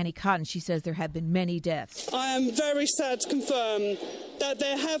Commissioner is Danny Cotton. She says there have been many deaths. I am very sad to confirm that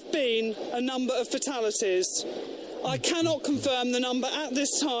there have been a number of fatalities. I cannot confirm the number at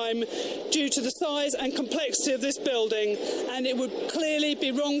this time due to the size and complexity of this building, and it would clearly be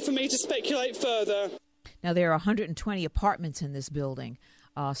wrong for me to speculate further. Now, there are 120 apartments in this building,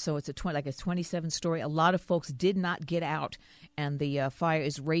 so it's a 27-story. A lot of folks did not get out, and the fire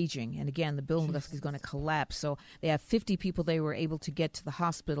is raging. And again, the building is going to collapse. So they have 50 people they were able to get to the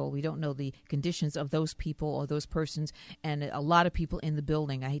hospital. We don't know the conditions of those people or those persons. And a lot of people in the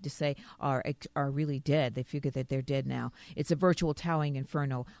building, I hate to say, are really dead. They figure that they're dead now. It's a virtual towering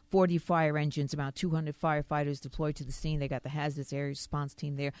inferno. 40 fire engines, about 200 firefighters deployed to the scene. They got the hazardous area response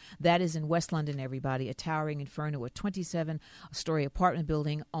team there. That is in West London, everybody. A towering inferno, a 27-story apartment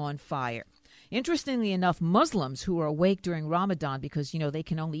building on fire. Interestingly enough, Muslims who are awake during Ramadan, because, they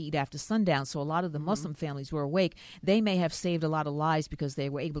can only eat after sundown, so a lot of the Muslim families who are awake, they may have saved a lot of lives because they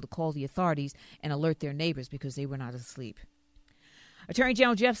were able to call the authorities and alert their neighbors because they were not asleep. Attorney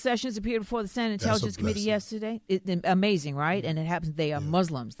General Jeff Sessions appeared before the Senate Intelligence Committee yesterday. Amazing, right? And it happens they are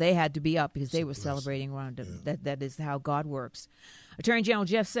Muslims. They had to be up because they were celebrating Ramadan. That is how God works. Attorney General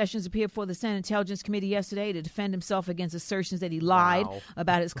Jeff Sessions appeared before the Senate Intelligence Committee yesterday to defend himself against assertions that he lied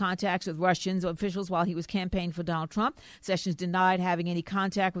about his contacts with Russian officials while he was campaigning for Donald Trump. Sessions denied having any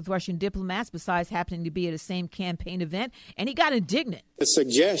contact with Russian diplomats besides happening to be at the same campaign event, and he got indignant. The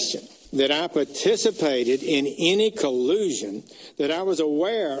suggestion that I participated in any collusion, that I was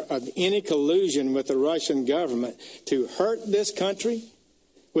aware of any collusion with the Russian government to hurt this country,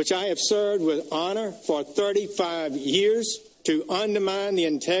 which I have served with honor for 35 years, to undermine the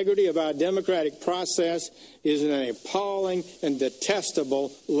integrity of our democratic process, is an appalling and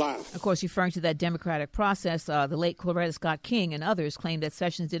detestable lie. Of course, referring to that democratic process, the late Coretta Scott King and others claimed that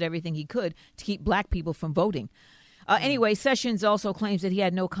Sessions did everything he could to keep black people from voting. Anyway, Sessions also claims that he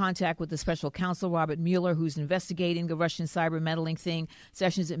had no contact with the special counsel, Robert Mueller, who's investigating the Russian cyber meddling thing.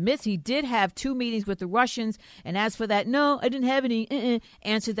 Sessions admits he did have 2 meetings with the Russians. And as for that, no, I didn't have any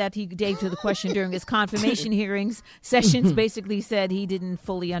answer that he gave to the question during his confirmation hearings. Sessions basically said he didn't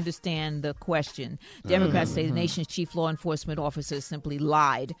fully understand the question. Democrats say the nation's chief law enforcement officer simply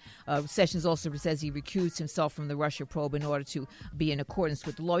lied. Sessions also says he recused himself from the Russia probe in order to be in accordance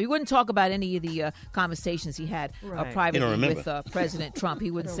with the law. He wouldn't talk about any of the conversations he had privately with President Trump.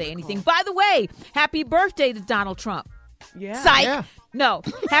 He wouldn't say anything. By the way, happy birthday to Donald Trump. Yeah. Psych. Yeah. No.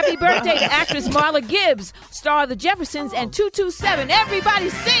 Happy birthday to actress Marla Gibbs, star of The Jeffersons and 227. Everybody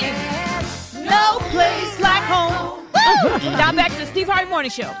sing. No place like home. Now back to the Steve Harvey Morning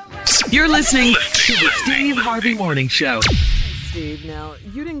Show. You're listening to the Steve Harvey Morning Show. Steve, now,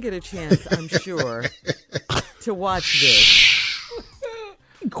 you didn't get a chance, I'm sure, to watch this.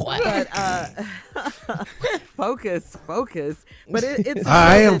 Quiet. But focus. But it's.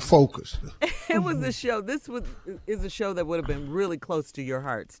 I am focused. It was a show. Is a show that would have been really close to your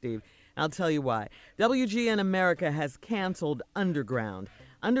heart, Steve. I'll tell you why. WGN America has canceled Underground.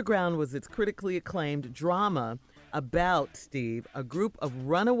 Underground was its critically acclaimed drama about, Steve, a group of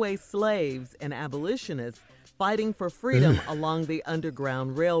runaway slaves and abolitionists fighting for freedom along the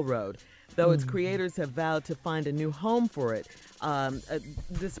Underground Railroad. Though its creators have vowed to find a new home for it.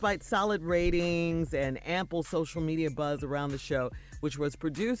 Despite solid ratings and ample social media buzz around the show, which was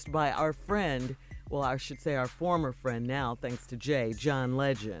produced by our friend, well, I should say our former friend now, thanks to Jay, John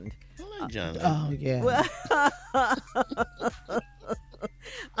Legend. John Legend. Oh, yeah.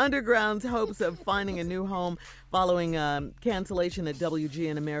 Underground's hopes of finding a new home following cancellation at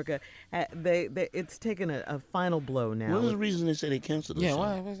WGN America, it's taken a final blow now. What was the reason they said they canceled the show?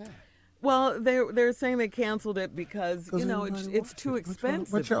 Why was that? Well, they're saying they canceled it because, it's too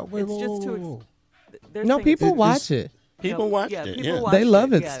expensive. It's just too expensive. No, people watch it. People watch it. People watch they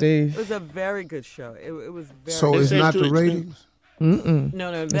love it, yeah. Steve. It was a very good show. It was very. So it's not the ratings?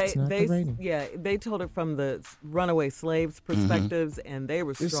 No. It's not the rating. They told it from the runaway slaves' perspectives, and they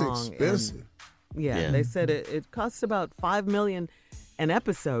were strong. It's expensive. And, they said it costs about $5 million an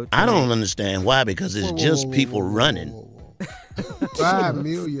episode. I don't understand why, because it's just people running. $5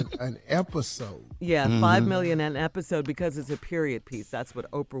 million an episode. Yeah, $5 million an episode because it's a period piece. That's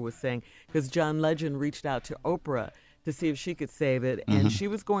what Oprah was saying. Because John Legend reached out to Oprah to see if she could save it, and she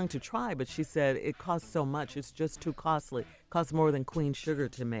was going to try, but she said it costs so much, it's just too costly. Costs more than Queen Sugar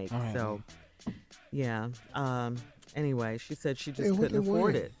to make. Right. So, yeah. Anyway, she said she just couldn't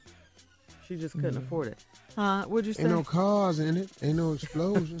afford it. She just couldn't afford it. What'd you say? Ain't no cars in it. Ain't no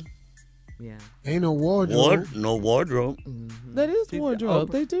explosion. Yeah. Ain't no wardrobe. No wardrobe. That is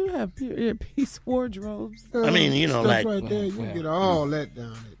wardrobe. They do have piece wardrobes. I mean, stuff like right there, you can get all that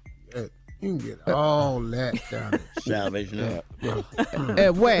down it. You can get all that down it. Salvation.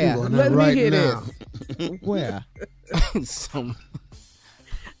 At where? Let me hear this. Where?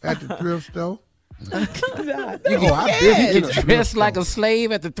 At the thrift store. You get dressed like a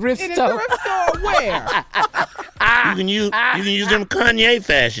slave at the thrift store. The thrift store where? You can use them Kanye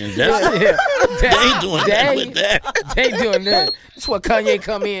fashions. They ain't doing that with that. They doing that. That's what Kanye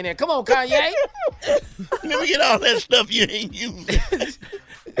come in and come on, Kanye. Let me get all that stuff you ain't using.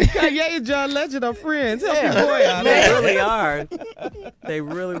 Kanye and John Legend are friends. Help your boy out. They really are. They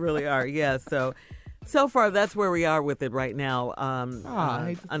really, really are. Yeah. So far, that's where we are with it right now.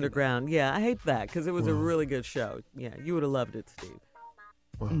 Underground. Yeah, I hate that because it was a really good show. Yeah, you would have loved it, Steve.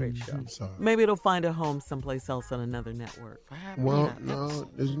 Great show. I'm sorry. Maybe it'll find a home someplace else on another network. Well, no,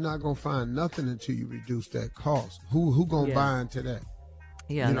 you're not gonna find nothing until you reduce that cost. Who gonna buy into that?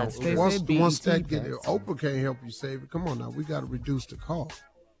 Yeah, that's true. Once that get there, Oprah can't help you save it. Come on now, we got to reduce the cost.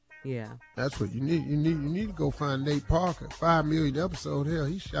 Yeah, that's what you need. You need to go find Nate Parker. $5 million episode. Hell,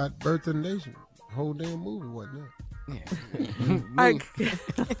 he shot Birth of the Nation. The whole damn movie wasn't it?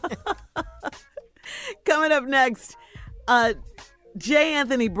 Yeah. Coming up next, J.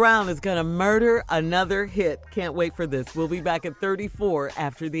 Anthony Brown is going to murder another hit. Can't wait for this. We'll be back at 34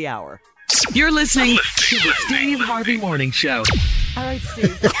 after the hour. You're listening to the Steve Harvey Morning Show. All right,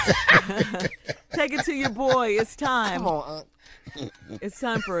 Steve. Take it to your boy. It's time. Come on, It's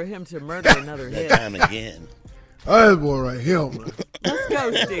time for him to murder another hit. Time again. That boy right here, man. Let's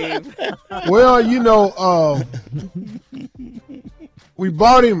go, Steve. Well, you know, we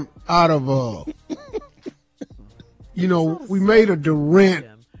bought him out of, you know, we made a Durant.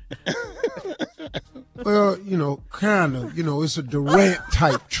 Well, you know, kind of, you know, it's a Durant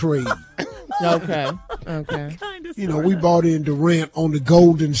type trade. Okay. You know, we bought in Durant on the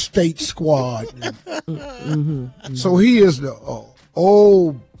Golden State squad. So he is the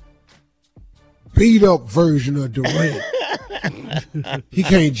old beat up version of Durant. He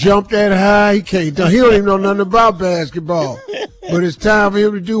can't jump that high. He can't. He don't even know nothing about basketball. But it's time for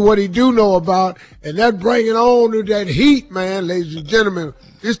him to do what he do know about, and that bringing on to that heat, man, ladies and gentlemen.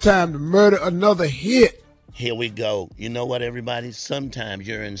 It's time to murder another hit. Here we go. You know what, everybody? Sometimes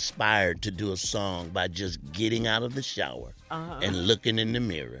you're inspired to do a song by just getting out of the shower and looking in the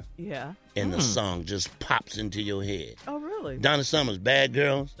mirror. Yeah. And the song just pops into your head. Oh, really? Donna Summers, Bad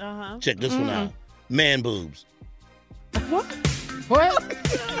Girls. Check this one out. Man boobs. What?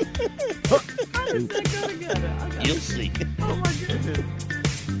 How does that go together? You'll see. Oh, my goodness.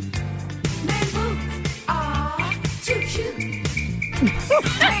 Man boobs are too cute.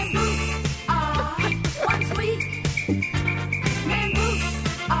 Man boobs are one sweet. Man boobs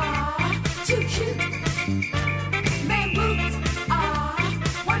are too cute. Man boobs are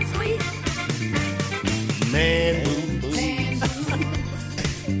one sweet. Man boobs.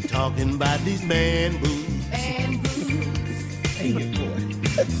 Talking about these man boobs. Man boobs.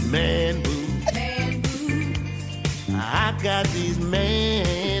 Man boobs. Man boobs. I got these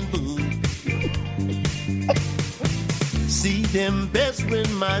man boobs. See them best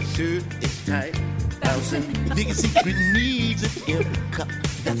when my shirt is tight. Bouncing. Big secret needs it in the cup.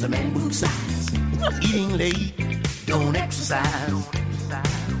 That's a man boob size. Eating late, don't exercise.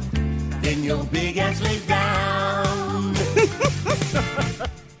 Then your big ass lays down.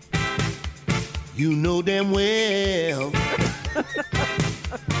 You know damn well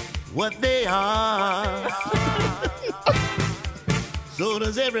what they are. So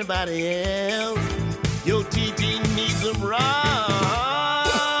does everybody else. Your TT needs them raw.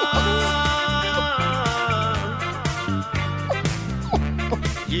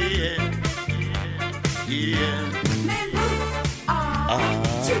 Yeah. Man boobs are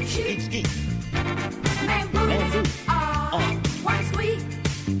too cute. Man boobs are one sweet.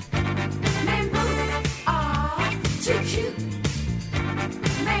 Man boobs are too cute.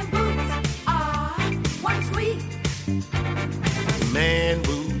 Man boobs are one sweet. Man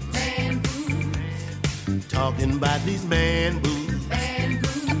boobs. Man boobs. Talking about these man boobs. Man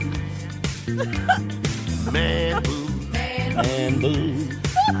boobs. Man boobs. Man boobs.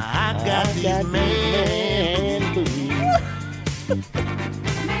 I got these man boobs.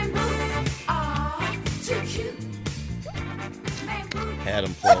 Man boobs are too cute. Man boobs. Had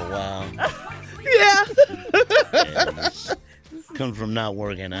them for a while. Yeah. Comes from not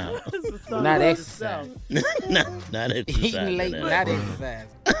working out. Not exercise. not exercise. Eating late, not exercise.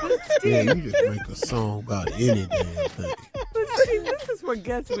 Yeah, you just make a song about any damn thing. But see, this is what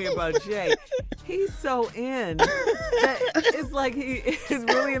gets me about Jay. He's so in that it's like he is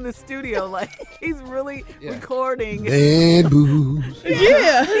really in the studio, like he's really recording. Man boobs.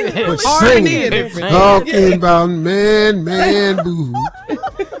 Yeah. But R&B singing, and talking about man boobs.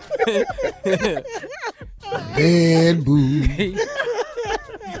 Man boobs.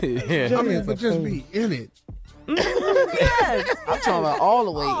 Yeah. I mean, but just be in it. Yes. I'm talking about all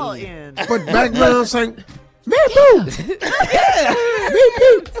the way All in. in. But background saying, man boobs. Man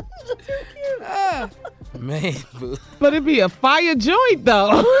boobs. Man, boo. But it'd be a fire joint,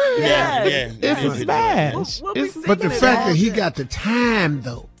 though. Yeah. It's a smash. We'll be It's- But the singing it fact all that he day. got the time,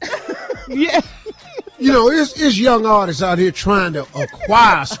 though. yeah. You know, it's young artists out here trying to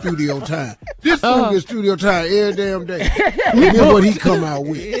acquire studio time. This fool gets studio time every damn day. And then what he come out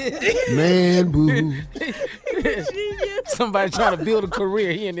with? Man boo. Somebody trying to build a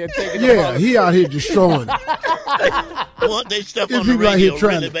career. He in there taking Yeah, he out here destroying it. Want they stuff There's on the people out here radio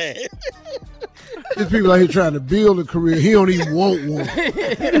trying really to- bad. There's people out here trying to build a career. He don't even want one.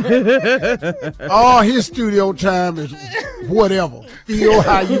 All his studio time is whatever. Feel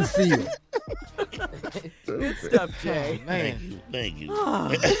how you feel. Good stuff, Jay. Thank you.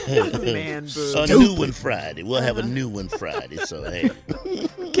 Man boo. A new one Friday. We'll have a new one Friday. So hey,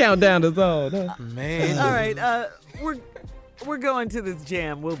 Countdown is on. Huh? Man. All right, we're going to this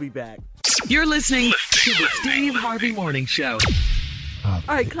jam. We'll be back. You're listening to the Steve Harvey Morning Show. All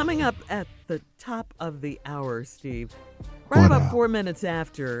right, coming up at the top of the hour, Steve. Right about 4 minutes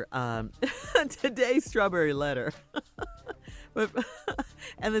after today's strawberry letter.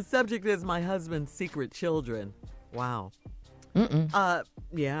 And the subject is my husband's secret children. Wow.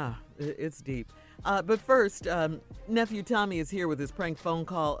 Yeah, it's deep. But first, nephew Tommy is here with his prank phone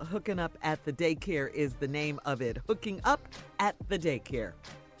call. Hooking up at the daycare is the name of it. Hooking up at the daycare.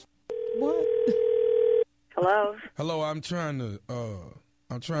 What? Hello. Hello, I'm trying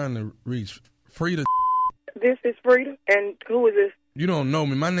to reach Frida. This is Frida, and who is this? You don't know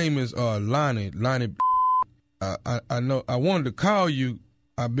me. My name is Lonnie. I know. I wanted to call you.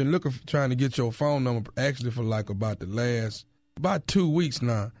 I've been trying to get your phone number actually for like about 2 weeks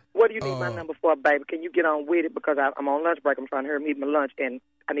now. What do you need my number for, baby? Can you get on with it? Because I'm on lunch break. I'm trying to hurry me my lunch, and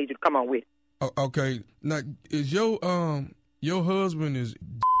I need you to come on with it. Okay. Now, is your husband is?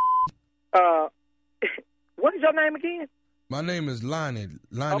 What is your name again? My name is Lonnie.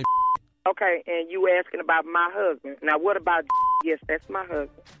 Okay, and you asking about my husband. Now, what about? Yes, that's my husband.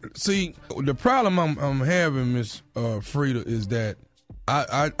 See, the problem I'm having, Miss Frida, is that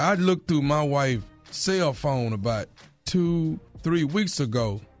I looked through my wife's cell phone about 2-3 weeks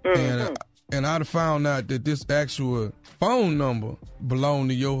ago, and I found out that this actual phone number belonged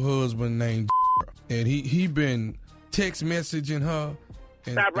to your husband named, and he been text messaging her.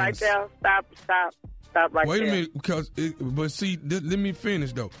 Stop right there. Stop right there. Wait a minute, but see, let me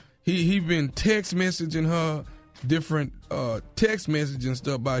finish though. He been text messaging her different text messages and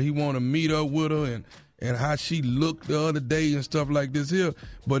stuff about he want to meet up with her and how she looked the other day and stuff like this here.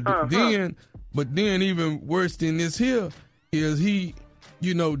 But then even worse than this here is he,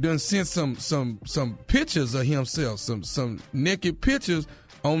 done sent some pictures of himself, some naked pictures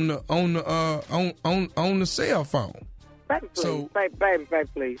on the cell phone. Baby, please. Baby,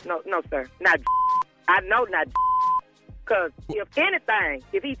 please. No, sir. Not. I know not. Because if anything,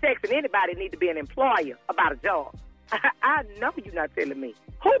 if he's texting anybody, it need to be an employer about a job. I know you're not telling me.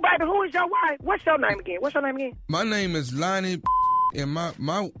 Who, baby? Who is your wife? What's your name again? My name is Lonnie, and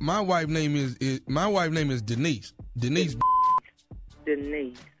my wife name is Denise. Denise.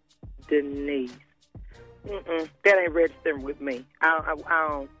 That ain't registering with me. I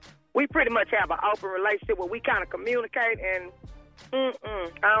don't. We pretty much have an open relationship where we kind of communicate, and I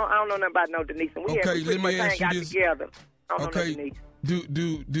don't know nothing about no Denise. And we let me ask you this. Together. Okay.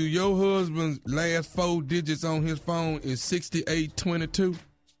 Do your husband's last 4 digits on his phone is 6822?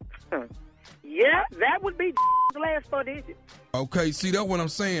 Yeah, that would be the last 4 digits. Okay, see, that's what I'm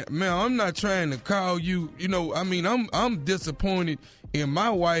saying. Man, I'm not trying to call you, I'm disappointed in my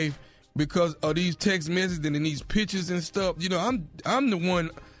wife because of these text messages and these pictures and stuff. I'm the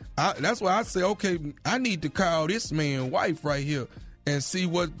one, that's why I say, okay, I need to call this man's wife right here and see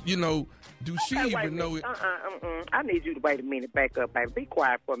what, do she even know it? I need you to wait a minute, back up, baby. Be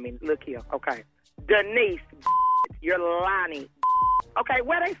quiet for a minute. Look here, okay. Denise, you're Lonnie. Okay,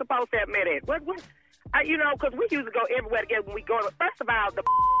 where they supposed to have met at? What? Because we used to go everywhere together when we go. First of all, the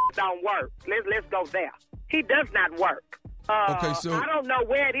don't work. Let's go there. He does not work. Okay, so I don't know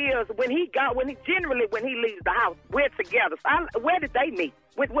where it is when he leaves the house. We're together. So where did they meet?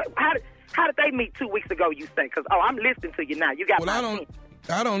 How did they meet 2 weeks ago? You say? Because I'm listening to you now. You got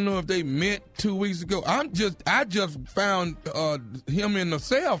I don't know if they met 2 weeks ago. I just found him in the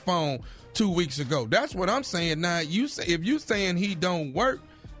cell phone 2 weeks ago. That's what I'm saying. Now if you saying he don't work,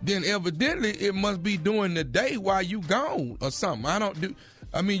 then evidently it must be during the day while you gone or something.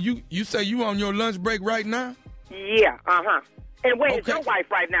 You say you on your lunch break right now? Yeah. And where is your wife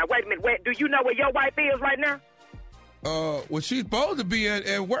right now? Wait a minute. Do you know where your wife is right now? Well, she's supposed to be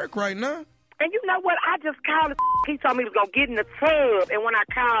at work right now. And you know what? I just called. He told me he was going to get in the tub. And when I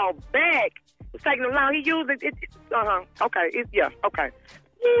called back, it was taking him long. He used it. Okay. Okay.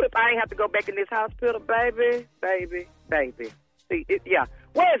 If I ain't have to go back in this hospital, baby. See,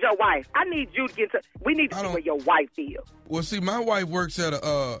 Where's your wife? I need you to get to. We need to see where your wife is. Well, see, my wife works at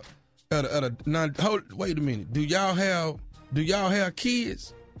a. Now, wait a minute. Do y'all have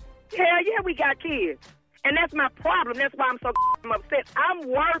kids? Hell yeah, we got kids. And that's my problem. That's why I'm so upset. I'm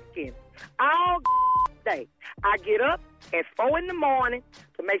working all day. I get up at 4 in the morning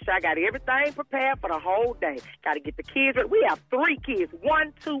to make sure I got everything prepared for the whole day. Got to get the kids ready. We have 3 kids,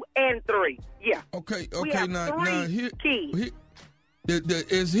 1, 2, and 3. Yeah. Okay. We have now 3 kids.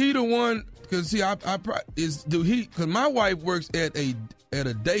 Is he the one? Because see, because my wife works at a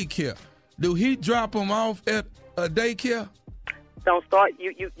daycare. Do he drop them off at a daycare? Don't start,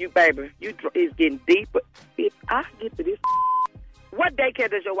 you baby. It's getting deeper. If I get to this, what daycare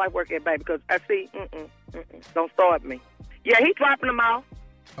does your wife work at, baby? Because I see, don't start me. Yeah, he dropping them off.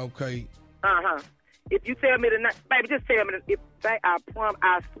 Okay. If you tell me tonight, baby, just tell me.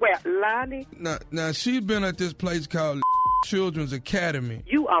 I swear, Lonnie. Now she's been at this place called Children's Academy.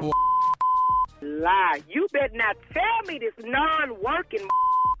 You are lie. You better not tell me this non-working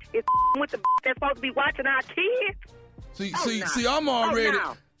is with the that's supposed to be watching our kids. See, I'm already.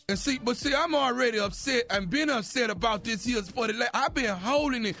 And I'm already upset and been upset about this here I've been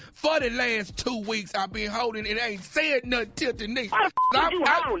holding it for the last 2 weeks. I've been holding it. Ain't said nothing till the next. Why are you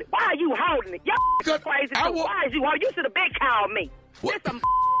holding it? Why are you holding it? Y'all crazy. Why is you holding? You should have been called me. This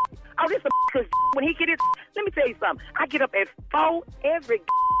because when he get his, let me tell you something. I get up at 4 every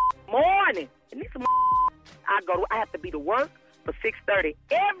morning, and this I have to be to work for 6:30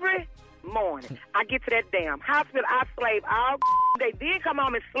 every morning. I get to that damn hospital. I slave all day. Then come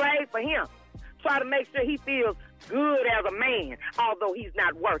home and slave for him. Try to make sure he feels good as a man, although he's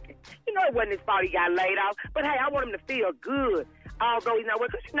not working. You know, it wasn't his fault he got laid off. But, hey, I want him to feel good, although he's not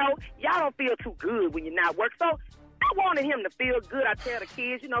working. Because, y'all don't feel too good when you're not working. So I wanted him to feel good. I tell the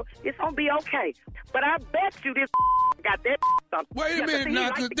kids, it's going to be okay. But I bet you this got that something. Wait a minute now,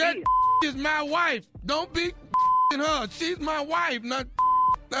 because that is my wife. Don't be her. She's my wife, not...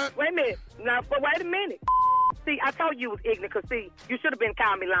 Wait a minute. Now, wait a minute. See, I told you was ignorant because, you should have been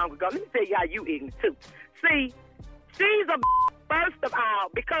calling me long ago. Let me tell you how you ignorant, too. See, she's a first of all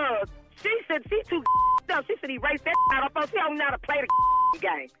because she said she too dumb. She said erase that out of her. She don't know how to play the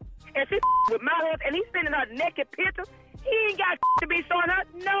game. And she with my husband, and he's sending her naked pictures. He ain't got to be showing her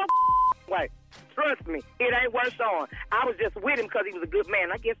no way. Trust me, it ain't worth showing. I was just with him because he was a good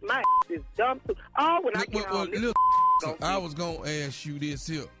man. I guess my is dumb, too. Oh, when I get home, I was going to ask you this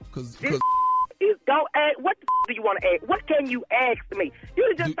here. Cause don't ask. What the do you want to ask? What can you ask me?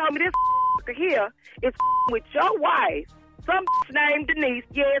 You just told me this here is with your wife. Some named Denise.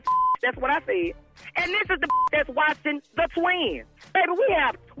 Yes, that's what I said. And this is the that's watching the twins. Baby, we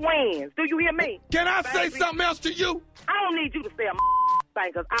have twins. Do you hear me? Can I say something else to you? I don't need you to say a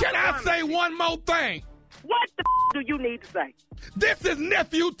thing. Can I say one more thing? What the do you need to say? This is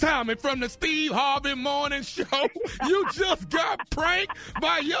Nephew Tommy from the Steve Harvey Morning Show. You just got pranked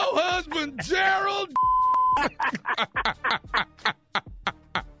by your husband, Gerald.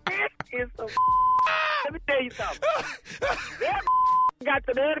 This is so let me tell you something. That got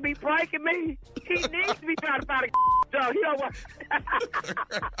the nerve to be pranking me. He needs to be trying to find a job. He don't want.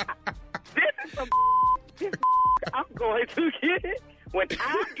 This is some. I'm going to get it when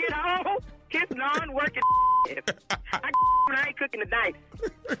I get home. Kiss non-working I ain't cooking tonight.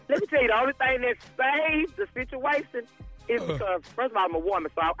 Let me tell you, the only thing that saves the situation is because, first of all, I'm a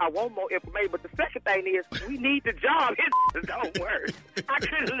woman, so I want more information. But the second thing is, we need the job. It don't work. I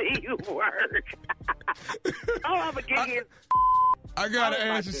couldn't leave work. I'm going to get his. I got to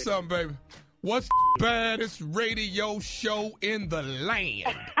ask you something, baby. What's the baddest radio show in the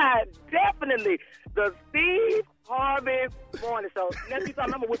land? Definitely the Steve Harvey Morning Show. Let's see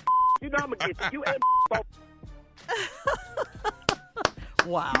something. You know I'm going to get you.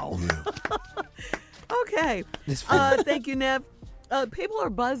 Wow. Okay. Thank you, Nev. People are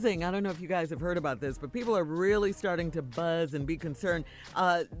buzzing. I don't know if you guys have heard about this, but people are really starting to buzz and be concerned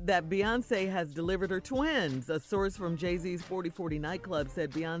that Beyonce has delivered her twins. A source from Jay-Z's 4040 nightclub said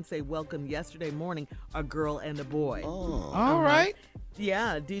Beyonce welcomed yesterday morning a girl and a boy. Oh. All right.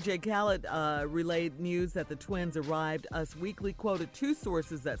 Yeah, DJ Khaled relayed news that the twins arrived. Us Weekly quoted two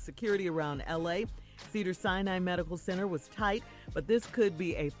sources that security around L.A. Cedars-Sinai Medical Center was tight, but this could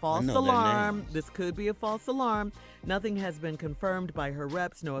be a false alarm. This could be a false alarm. Nothing has been confirmed by her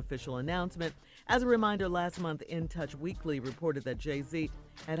reps, no official announcement. As a reminder, last month, In Touch Weekly reported that Jay-Z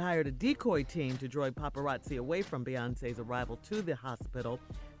had hired a decoy team to draw paparazzi away from Beyonce's arrival to the hospital.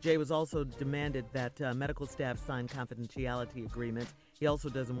 Jay was also demanded that medical staff sign confidentiality agreements. He also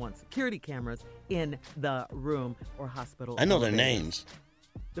doesn't want security cameras in the room or hospital. I know their names.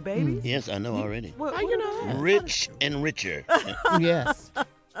 The babies? Yes, I know already. How you know? Rich and Richer. Yes.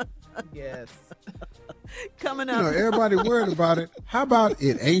 Yes. Coming up. Everybody worried about it. How about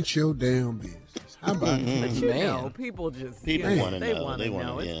it ain't your damn business? How about it? But you know, people just want to they know. want to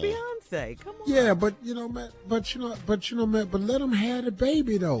know. It's Beyonce. Come on. Yeah, but man, but let them have the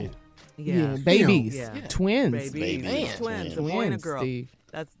baby though. Yeah, babies, Yeah. Twins, Babies. Twins, a boy and a girl. Steve.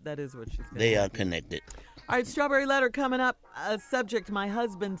 That is what she's saying. They are connected. All right, Strawberry Letter coming up. Subject: my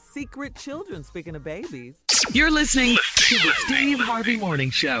husband's secret children. Speaking of babies. You're listening to the Steve Harvey Morning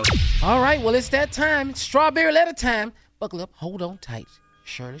Show. All right, well, it's that time. It's Strawberry Letter time. Buckle up, hold on tight.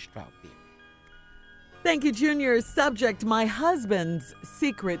 Shirley Strawberry. Thank you, Junior. Subject: my husband's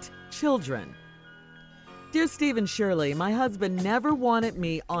secret children. Dear Steve and Shirley, my husband never wanted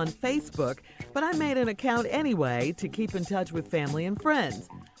me on Facebook but I made an account anyway to keep in touch with family and friends.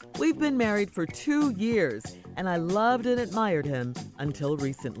 We've been married for 2 years, and I loved and admired him until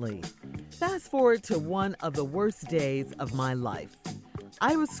recently. Fast forward to one of the worst days of my life.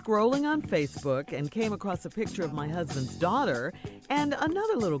 I was scrolling on Facebook and came across a picture of my husband's daughter and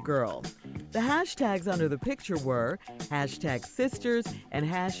another little girl. The hashtags under the picture were #sisters and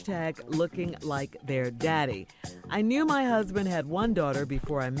 #looking like their daddy. I knew my husband had one daughter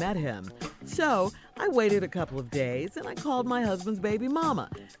before I met him. So I waited a couple of days and I called my husband's baby mama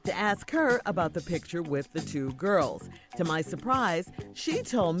to ask her about the picture with the 2 girls. To my surprise, she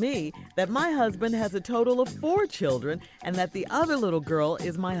told me that my husband has a total of 4 children and that the other little girl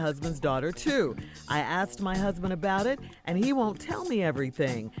is my husband's daughter too. I asked my husband about it and he won't tell me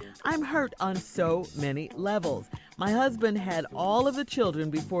everything. I'm hurt on so many levels. My husband had all of the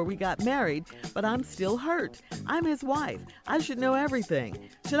children before we got married, but I'm still hurt. I'm his wife. I should know everything.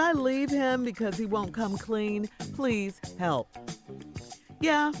 Should I leave him because he won't come clean? Please help.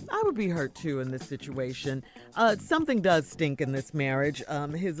 Yeah, I would be hurt too in this situation. Something does stink in this marriage.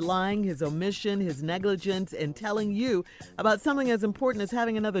 His lying, his omission, his negligence, and telling you about something as important as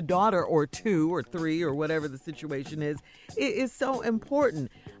having another daughter or 2 or 3 or whatever the situation is so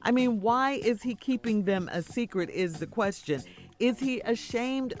important. I mean, why is he keeping them a secret is the question. Is he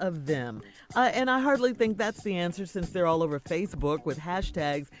ashamed of them? And I hardly think that's the answer since they're all over Facebook with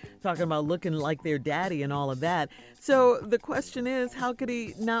hashtags talking about looking like their daddy and all of that. So the question is, how could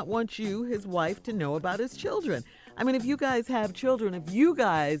he not want you, his wife, to know about his children? I mean, if you guys have children, if you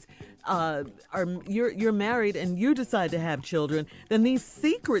guys you're married and you decide to have children, then these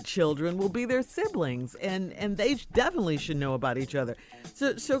secret children will be their siblings, and they definitely should know about each other.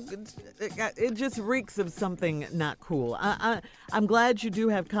 So it just reeks of something not cool. I'm glad you do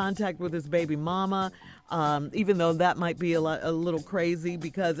have contact with his baby mama, even though that might be a little crazy,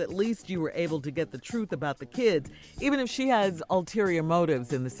 because at least you were able to get the truth about the kids, even if she has ulterior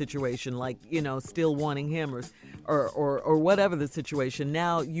motives in the situation, like, still wanting him or whatever the situation.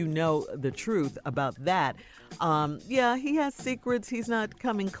 Now you know the truth about that. Yeah, he has secrets. He's not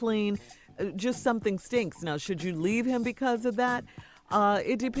coming clean. Just something stinks. Now, should you leave him because of that?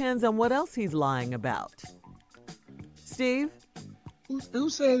 It depends on what else he's lying about. Steve? Who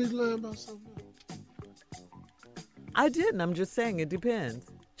said he's lying about something? I didn't. I'm just saying it depends.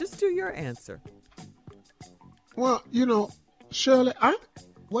 Just do your answer. Well, Shirley,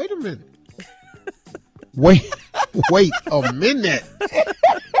 wait a minute. Wait a minute.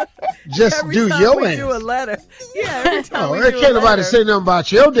 Just every do time your we answer. Do a letter. Yeah, every time we there do can't a nobody letter. say nothing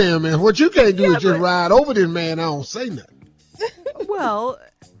about your damn man. What you can't do is just ride over this man. I don't say nothing.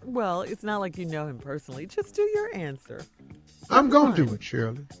 Well, it's not like you know him personally. Just do your answer. I'm going to do it,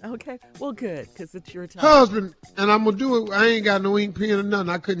 Shirley. Okay. Well, good, because it's your time. Husband, and I'm going to do it. I ain't got no ink pen or nothing.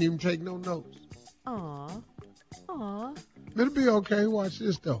 I couldn't even take no notes. Aw. It'll be okay. Watch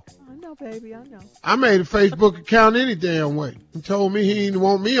this, though. I know, baby. I know. I made a Facebook account any damn way. He told me he didn't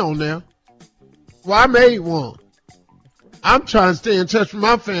want me on there. Well, I made one. I'm trying to stay in touch with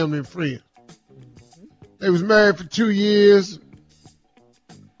my family and friends. They was married for 2 years.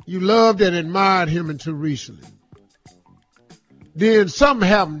 You loved and admired him until recently. Then something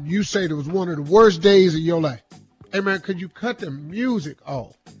happened. You said it was one of the worst days of your life. Hey, man, could you cut the music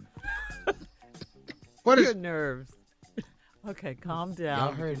off? What is your nerves? Okay, calm down.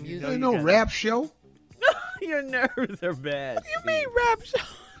 Y'all heard music? Ain't no rap show. Your nerves are bad. What do you mean rap show?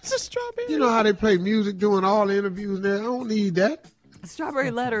 It's a Strawberry. You know how they play music doing all the interviews there? I don't need that.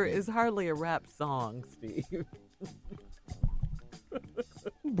 Strawberry Letter is hardly a rap song, Steve.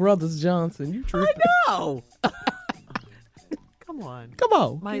 Brothers Johnson, you tripping. I know. Come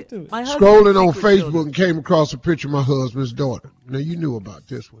on. My Scrolling on Facebook and came across a picture of my husband's daughter. Now, you knew about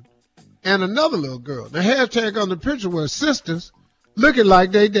this one. And another little girl. The hashtag on the picture was sisters looking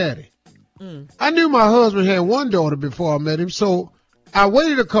like they daddy. I knew my husband had one daughter before I met him, so I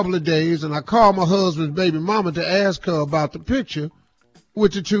waited a couple of days and I called my husband's baby mama to ask her about the picture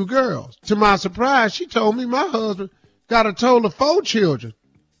with the 2 girls. To my surprise, she told me my husband got a total of 4 children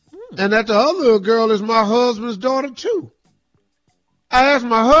and that the other little girl is my husband's daughter too. I asked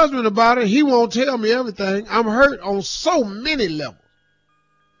my husband about it. He won't tell me everything. I'm hurt on so many levels.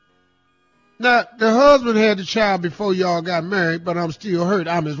 Now, the husband had the child before y'all got married, but I'm still hurt.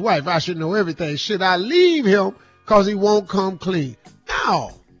 I'm his wife. I should know everything. Should I leave him because he won't come clean?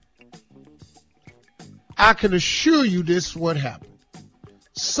 No. I can assure you this is what happened.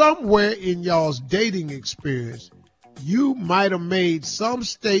 Somewhere in y'all's dating experience, you might have made some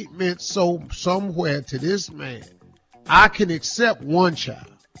statement somewhere to this man. I can accept one child,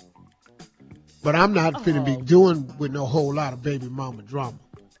 but I'm not finna be doing with no whole lot of baby mama drama.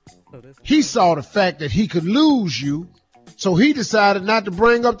 He saw the fact that he could lose you, so he decided not to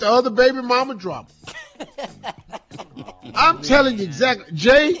bring up the other baby mama drama. I'm telling you exactly.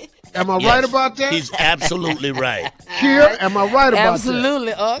 Jay, am I right about that? He's absolutely right. Kier, am I right about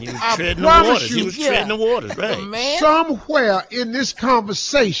Absolutely, that? He was treading the waters. He was treading the waters, right? Somewhere in this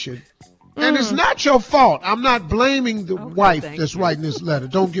conversation, and it's not your fault. I'm not blaming the wife that's writing this letter.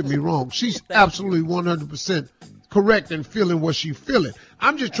 Don't get me wrong. She's absolutely 100% correct in feeling what she's feeling.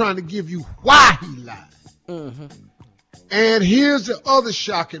 I'm just trying to give you why he lied. Mm-hmm. And here's the other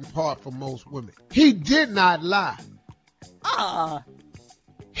shocking part for most women. He did not lie.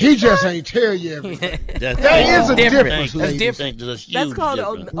 He just ain't tell you everything. There is a difference, ladies. That's called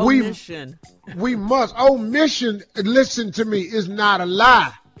omission. We must. Omission, listen to me, is not a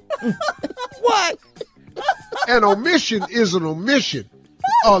lie. What? An omission is an omission.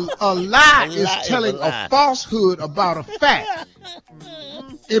 A lie is telling a falsehood about a fact.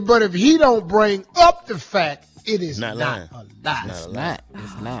 But if he don't bring up the fact, it is not a lie. It's not.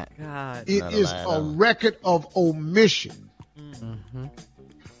 It's not. God. It is a record of omission. Mm-hmm.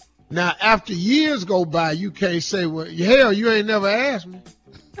 Now, after years go by, you can't say, well, hell, you ain't never asked me.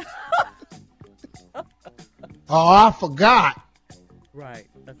 Oh, I forgot. Right.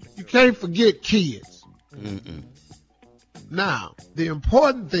 You can't forget kids. Mm-mm. Now, the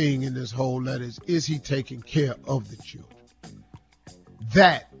important thing in this whole letter is he taking care of the children?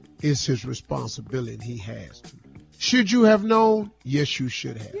 That is his responsibility, and he has to. Should you have known? Yes, you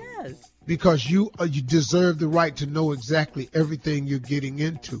should have. Yes. Because you deserve the right to know exactly everything you're getting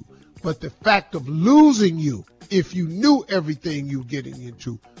into. But the fact of losing you, if you knew everything you're getting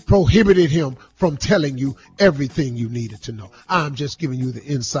into, prohibited him from telling you everything you needed to know. I'm just giving you the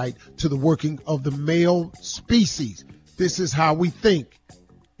insight to the working of the male species. This is how we think.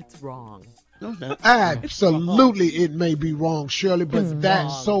 It's wrong. Absolutely, it may be wrong, Shirley, but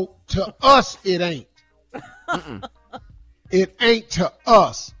so to us, it ain't. It ain't to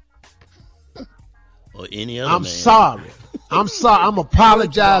us. Or any other I'm man. sorry. I'm sorry. I'm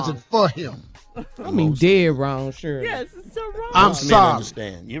apologizing for him. I mean, dead wrong, sure. Yes, it's so wrong. I'm Most sorry. men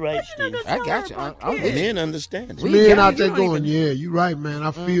understand. You're right, Steve. I got you. I'm with you. Men understand. Men out there going, yeah, you're right, man.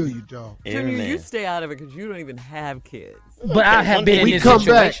 I feel you, dog. Junior, you stay out of it because you don't even have kids. But I have been in We this come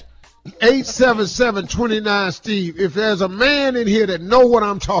situation. back. 877-29 Steve. If there's a man in here that know what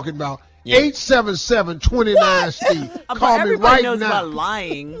I'm talking about, 877-29 Steve. Call me Everybody right knows now. about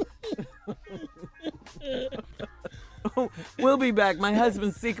lying. We'll be back. My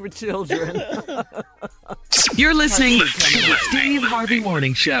husband's secret children. You're listening to the Steve Harvey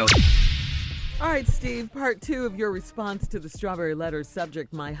Morning Show. All right, Steve, part 2 of your response to the Strawberry Letter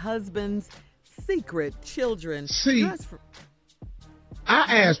subject, my husband's secret children. See,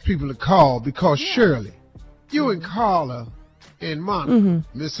 I ask people to call because Shirley, you and Carla and Monica,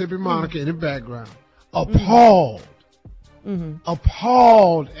 Mississippi Monica in the background, appalled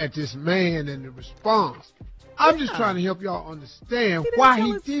at this man and the response. I'm just trying to help y'all understand why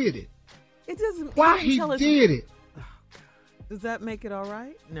he did it. It doesn't. Why he did it. Does that make it all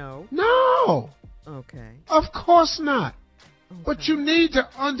right? No. No. Okay. Of course not. But you need to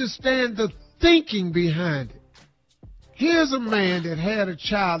understand the thinking behind it. Here's a man that had a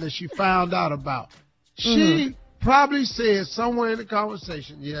child that she found out about. She probably said somewhere in the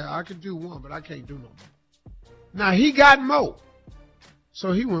conversation, yeah, I could do one, but I can't do no more. Now, he got more.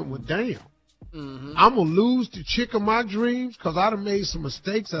 So he went with, damn. I'm going to lose the chick of my dreams because I done made some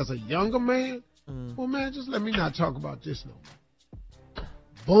mistakes as a younger man. Well, man, just let me not talk about this no more.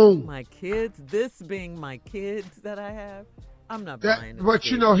 Boom. My kids, this being my kids that I have, I'm not buying it. But,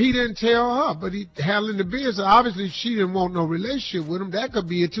 you know, he didn't tell her, but he handling the business. Obviously, she didn't want no relationship with him. That could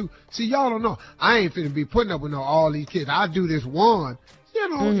be it, too. See, y'all don't know. I ain't finna be putting up with all these kids. I do this one. You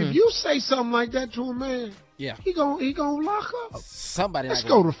know, if you say something like that to a man, he gonna lock up. Somebody. Let's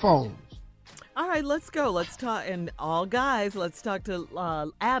go to phones. All right, let's go. Let's talk. And all guys, let's talk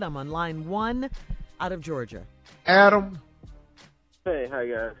to Adam on line 1 out of Georgia. Adam. Hey, hi,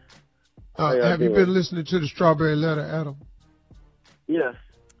 guys. Have you been listening to the Strawberry Letter, Adam? Yes.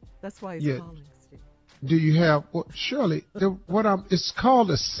 That's why he's calling. Steve. Do you have, Shirley, it's called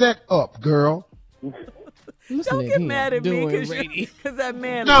a set up, girl. Don't get mad at me because that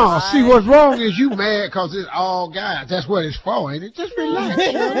man No, lied. see, what's wrong is you mad because it's all guys. That's what it's for, ain't it? Just relax,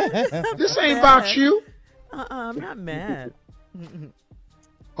 Shirley. This ain't about you. I'm not mad.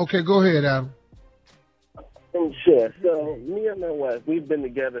 Okay, go ahead, Adam. Sure. So, me and my wife, we've been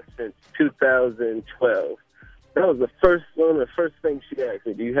together since 2012. That was one of the first things she asked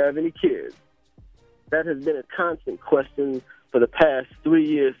me, do you have any kids? That has been a constant question for the past 3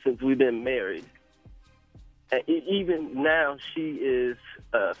 years since we've been married. And even now, she is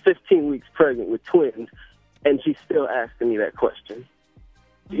 15 weeks pregnant with twins, and she's still asking me that question.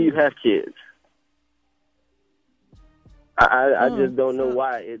 Do you have kids? I just don't know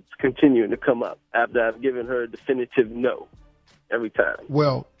why it's continuing to come up after I've given her a definitive no every time.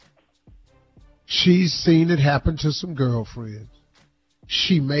 Well, she's seen it happen to some girlfriends.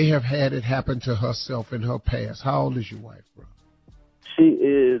 She may have had it happen to herself in her past. How old is your wife, bro? She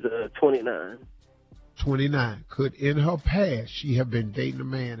is 29. 29. Could in her past she have been dating a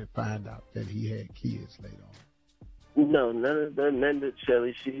man and find out that he had kids later on? No, none of the men that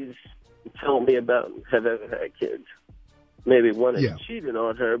Shelly she's told me about have ever had kids. Maybe one has cheated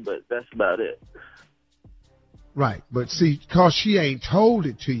on her, but that's about it. Right, but see, because she ain't told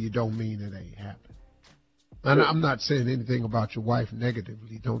it to you don't mean it ain't happened. And I'm not saying anything about your wife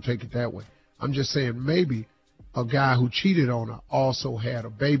negatively. Don't take it that way. I'm just saying maybe a guy who cheated on her also had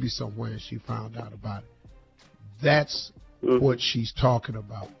a baby somewhere and she found out about it. That's what she's talking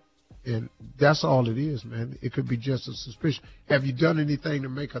about. And that's all it is, man. It could be just a suspicion. Have you done anything to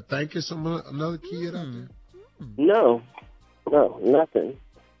make her think it's another kid out there? No, nothing.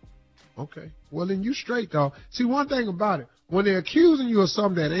 Okay. Well, then you straight, dog. See, one thing about it, when they're accusing you of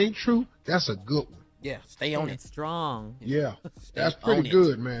something that ain't true, that's a good one. Yeah, stay on it. Strong. Yeah, that's pretty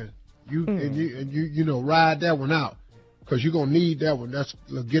good, man. You ride that one out, because you're going to need that one. That's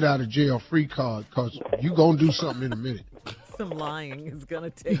a get out of jail free card, because you're going to do something in a minute. Some lying is going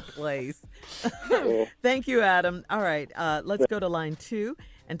to take place. Thank you, Adam. All right, let's go to line 2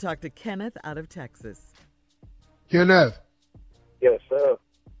 and talk to Kenneth out of Texas. Kenneth. Yes, sir.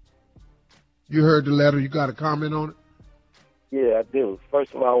 You heard the letter. You got a comment on it? Yeah, I do.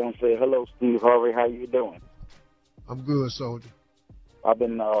 First of all, I want to say hello, Steve Harvey. How you doing? I'm good, soldier. I've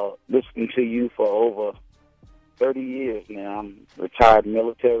been listening to you for over 30 years now. I'm retired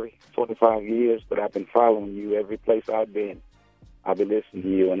military, 25 years, but I've been following you every place I've been. I've been listening to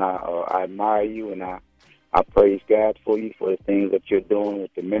you, and I admire you, and I praise God for you for the things that you're doing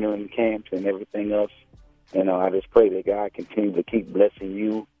with the mentoring camps and everything else. And I just pray that God continue to keep blessing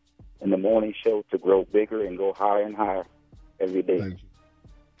you in the morning show to grow bigger and go higher and higher every day. Thank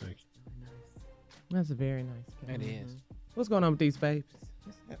you. That's a very nice comment. It is. What's going on with these babies?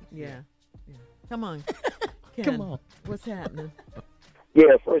 Yeah. Come on. Ken, Come on. What's happening?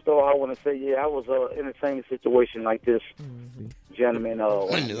 Yeah, first of all, I want to say, I was in the same situation like this gentleman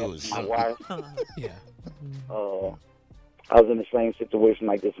when I met my wife. Yeah. I was in the same situation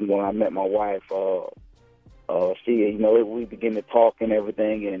like this when I met my wife. We began to talk and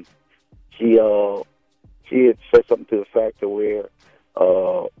everything, and she had said something to the fact to where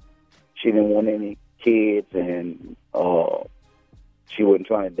she didn't want any kids, and she wasn't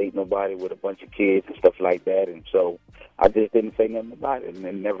trying to date nobody with a bunch of kids and stuff like that. And so I just didn't say nothing about it, and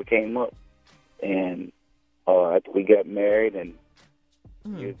it never came up. And after we got married and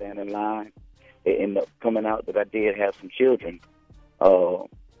years down the line, it ended up coming out that I did have some children.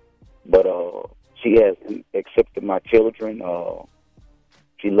 But she has accepted my children.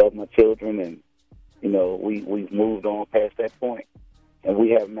 She loved my children, and we've moved on past that point. And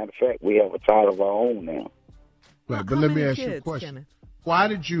we have, matter of fact, we have a child of our own now. Right, but let me ask you a question. Kenneth? Why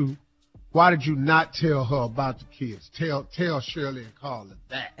did you not tell her about the kids? Tell Shirley and Carla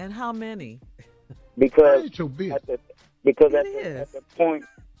that. And how many? Because at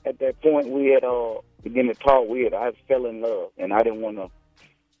that point we had begun to talk. I fell in love, and I didn't want to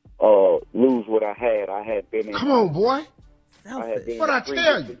lose what I had. I had been in. Come on, boy. What I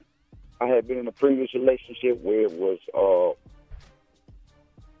tell you? I had been in a previous relationship where it was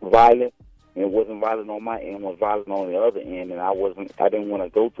violent, and it wasn't violent on my end, it was violent on the other end, and I didn't want to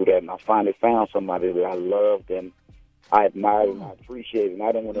go through that, and I finally found somebody that I loved and I admired and I appreciated, and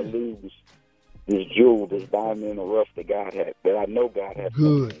I didn't want to lose this jewel, this diamond in the rough that God had, that I know God had.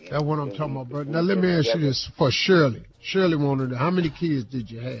 Good. That's what I'm talking about, brother. Now let me ask you this for Shirley. Shirley wanted to know, how many kids did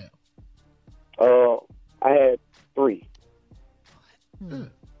you have? I had 3.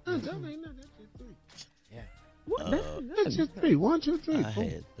 That's just 3. 1, 2, 3. I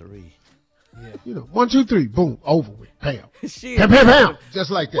had 3. Yeah. 1, 2, 3. Boom. Over with. Bam. Bam, bam, bam.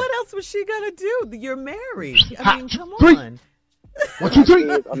 Just like that. What else was she gonna do? You're married. I mean, come 3. on. 1, 2,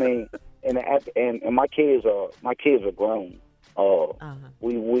 3. I mean, and my kids are grown.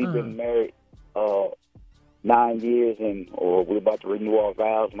 We've been married 9 years, and we're about to renew our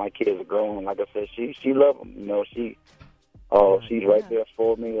vows. My kids are grown. Like I said, she loves them. She's right there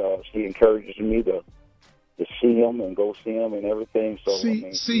for me. She encourages me to see him and go see him and everything. So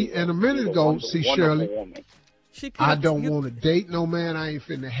and a minute ago, Shirley, I don't want to date no man. I ain't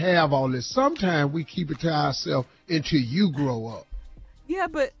finna have all this. Sometimes we keep it to ourselves until you grow up. Yeah,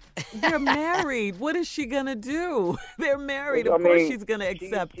 but they're married. What is she gonna do? They're married. Of course, she's gonna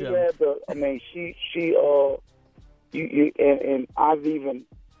accept him. And I've even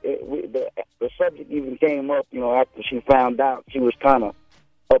the subject even came up. After she found out, she was kind of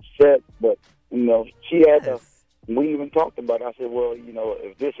upset. But she had to. We even talked about it. I said, well,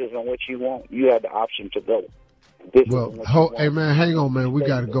 if this isn't what you want, you have the option to go. Hey man, hang on, man. We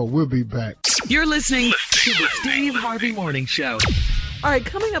gotta go. We'll be back. You're listening to the Steve Harvey Morning Show. All right,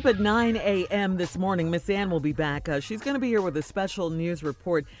 coming up at 9 a.m. this morning, Miss Ann will be back. She's going to be here with a special news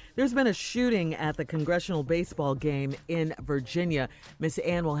report. There's been a shooting at the congressional baseball game in Virginia. Miss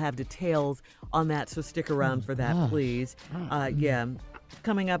Ann will have details on that, so stick around for that, please. Yeah.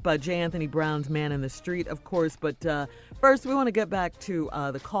 Coming up, J. Anthony Brown's Man in the Street, of course. But first, we want to get back to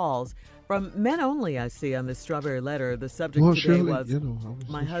the calls from men only, I see, on this Strawberry Letter. The subject today Shirley, was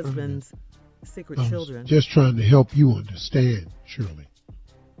my husband's secret children. Just trying to help you understand, Shirley.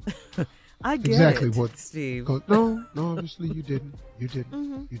 I get exactly it, what Steve. No, obviously you didn't. You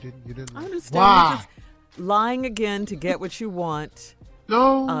didn't. You didn't. I understand. Why? You're just lying again to get what you want.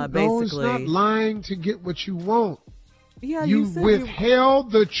 No, basically. it's not lying to get what you want. Yeah, you said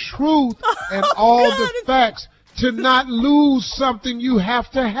withheld the truth and all the facts to not lose something you have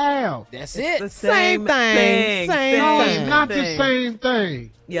to have. That's it. The same thing. No, it's not the same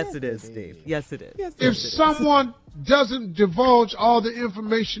thing. Yes, it is, Steve. Yes, it is. If someone doesn't divulge all the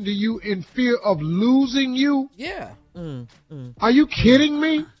information to you in fear of losing you, are you kidding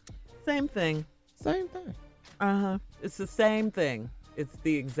me? Same thing. Same thing. It's the same thing. It's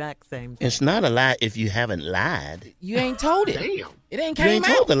the exact same thing. It's not a lie if you haven't lied. You ain't told it. Damn. It ain't You came ain't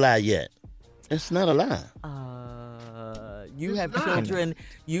out. told the lie yet. It's not a lie. You have children.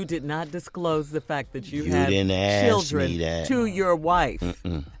 You did not disclose the fact that you You had didn't ask children me that. to your wife.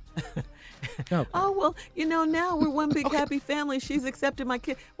 Okay. Oh, well, now we're one big happy family. She's accepted my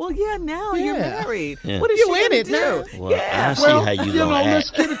kid. Well, yeah, now you're married. Yeah. What is You she in gonna it do? now. Well, Yeah. I see how you gonna let's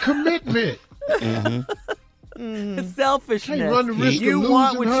act. get a commitment. Selfishness. Hey, run the risk You of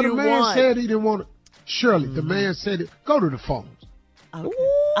want losing what her. you The man want. said he didn't want it. Shirley, the man said it. Go to the phones. Okay.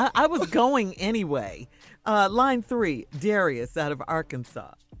 I was going anyway. Line 3, Darius out of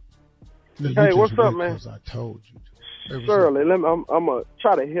Arkansas. No, you Hey, just what's up, went man? 'cause I told you to. Hey, what's Shirley, I'm going to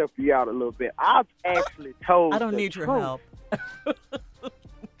try to help you out a little bit. I've actually told I don't the need your truth. help.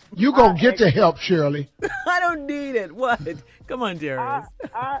 You gonna get the help, Shirley. I don't need it. What? Come on, Darius.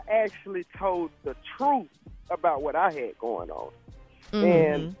 I actually told the truth about what I had going on. Mm-hmm.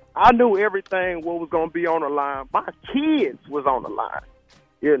 And I knew everything what was going to be on the line. My kids was on the line,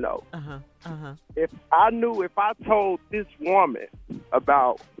 If I knew if I told this woman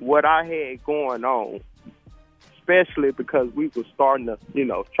about what I had going on, especially because we were starting to,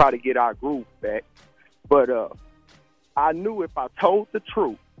 try to get our groove back. But I knew if I told the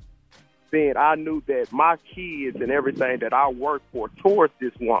truth, then I knew that my kids and everything that I worked for towards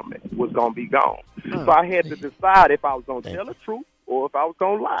this woman was going to be gone. So I had to decide if I was going to tell the truth or if I was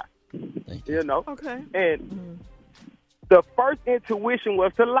going to lie. Okay. And the first intuition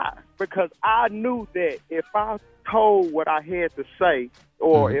was to lie because I knew that if I told what I had to say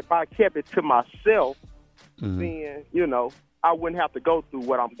or if I kept it to myself, then, I wouldn't have to go through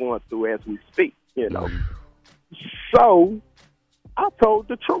what I'm going through as we speak, So I told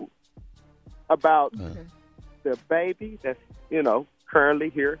the truth about the baby that's, currently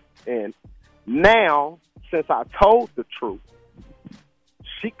here. And now, since I told the truth,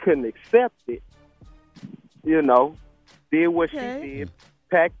 she couldn't accept it, did what she did,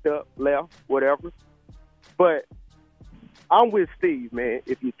 packed up, left, whatever. But I'm with Steve, man.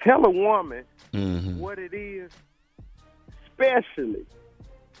 If you tell a woman what it is, especially,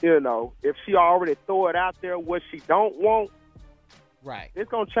 if she already throw it out there what she don't want, right, it's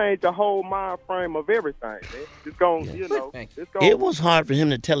gonna change the whole mind frame of everything, man. It's gonna, it's gonna. It was hard for him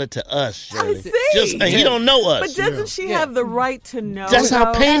to tell it to us, Shirley. see. He don't know us. But doesn't she have the right to know? That's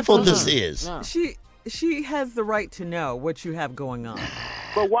how though? painful this is. She has the right to know what you have going on.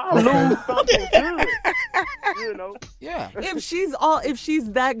 But why lose something good? Yeah. If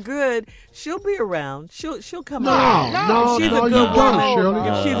she's that good, she'll be around. She'll come No, around. no, if she's no, a you good don't, woman. Shirley.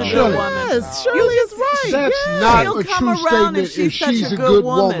 If she's a Shirley. good woman. Yes, Shirley is right. That's Yeah. not She'll a come true around statement if she's such she's a a good good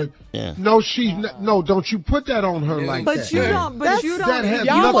woman. woman. Yeah. No, she's not. No, don't you put that on her like But that. you don't. But you That has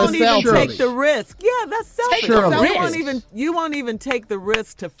don't. You won't even nothing- take the risk. Yeah, that's selfish. Shirley. You won't even take the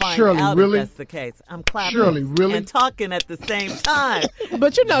risk to find Shirley, out really? if that's the case. I'm clapping Shirley, really? and talking at the same time.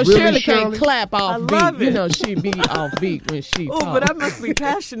 But you know, Really, Shirley can't Shirley? clap off I beat. love You it. know, she be off beat when she Oh, talks. but I must be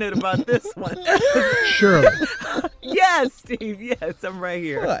passionate about this one. Shirley. Yes, Steve. Yes, I'm right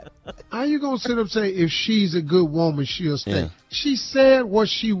here. How you gonna sit up and say if she's a good woman, she'll stay? Yeah. She said what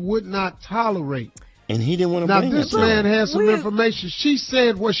she would not tolerate. And he didn't want to Now bring this it to man her. has some information. She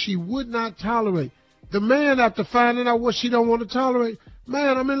said what she would not tolerate. The man, after finding out what she don't want to tolerate,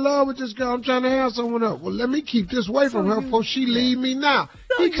 man, I'm in love with this girl. I'm trying to have someone else. Well, let me keep this away from her before she leave me now.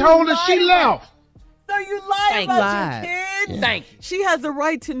 So He you told her she lied left. So you lie Thank about you. your kids? Thank you. She has a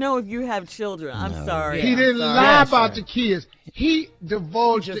right to know if you have children. I'm sorry. He I'm didn't sorry. lie about the kids. He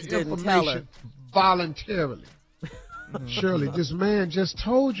divulged He just the didn't tell her. information voluntarily. Shirley, this man just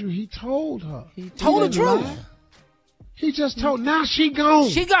told you. He told her. He Told the didn't truth. lie. He just told. Now she gone.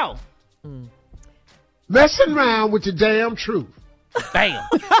 She go. Messing around with the damn truth. Bam.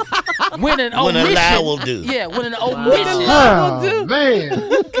 When an When a omission. lie will do. Yeah, when an omission. Oh, man.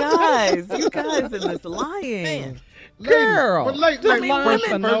 You guys in this lying. Girl, But like, just like, lying first- for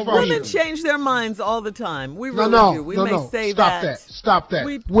first no of all, Women change their minds all the time. We No, really no, do. We no, may no. say Stop that. Stop that.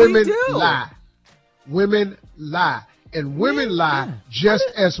 We Women do. lie. Women lie. And women lie just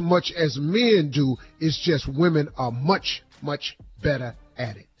as much as men do. It's just women are much, much better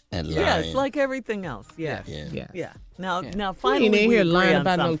at it. And Yes, lying. like everything else. Yes. Yeah. Yeah. Now, now We finally ain't in we here agree lying on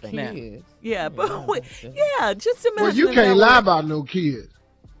about no something. kids. Yeah, but just imagine. Well, you if can't that lie were- about no kids.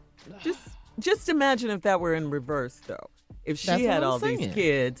 Just imagine if that were in reverse, though. If she That's what had I'm all these saying.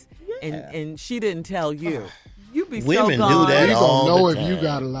 kids and she didn't tell you, you'd be Women so do gone. that You all don't know the if you time.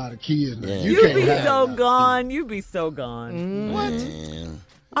 got a lot of kids. Now. Yeah. You You'd can't be lie so about gone. You'd be so gone. Man.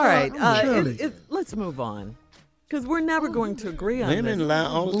 All right, Shirley. let's move on, because we're never going to agree on this. Women lie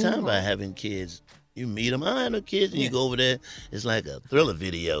all the time about having kids. You meet them, I have no kids, and you go over there, it's like a Thriller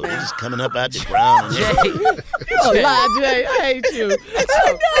video. They're just coming up out the ground. And everything. Oh, lie, Jay. I hate you.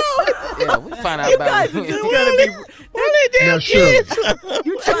 Yeah, we find out You about guys are it. just gonna be. Now, Shirley,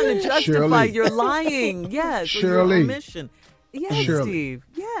 You're trying to justify Shirley. your lying. Yes, or your Shirley. omission. Yes, Shirley. Steve.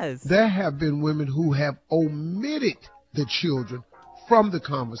 Yes. there have been women who have omitted the children from the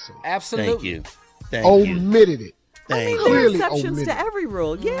conversation. Absolutely. Thank you. Omitted it. I mean, Thank there are Clearly exceptions omitted. to every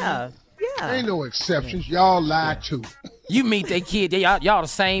rule. Yeah. Yeah. Ain't no exceptions. Y'all lie too. You meet that kid, y'all the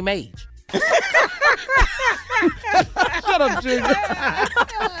same age. Shut up, Junior.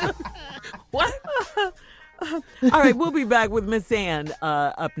 What? All right, we'll be back with Miss Ann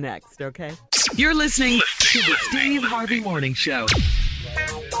up next, okay? You're listening to the Steve Harvey Morning Show.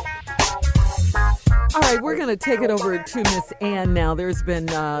 All right, we're going to take it over to Miss Ann now. There's been,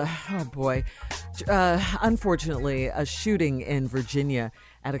 unfortunately, a shooting in Virginia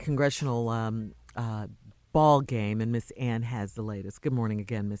at a congressional ball game, and Miss Ann has the latest. Good morning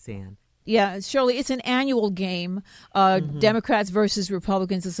again, Miss Ann. Yeah, Shirley, it's an annual game, Democrats versus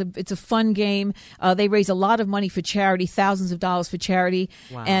Republicans. It's a fun game. They raise a lot of money for charity, thousands of dollars for charity.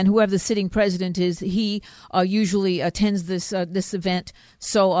 Wow. And whoever the sitting president is, he usually attends this event.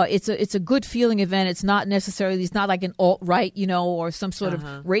 So it's a good feeling event. It's not like an alt-right, or some sort of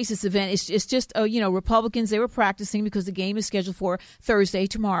racist event. It's just, Republicans, they were practicing because the game is scheduled for Thursday,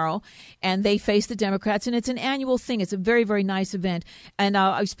 tomorrow, and they face the Democrats. And it's an annual thing. It's a very, very nice event. And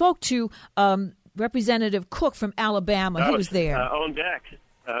I spoke to Representative Cook from Alabama. He was there. On deck,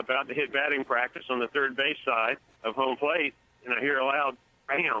 about to hit batting practice on the third base side of home plate, and I hear a loud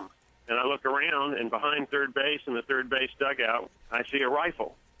bam. And I look around, and behind third base in the third base dugout, I see a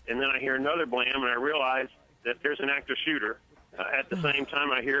rifle. And then I hear another blam, and I realize that there's an active shooter. At the same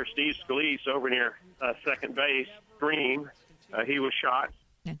time, I hear Steve Scalise over near second base scream. He was shot.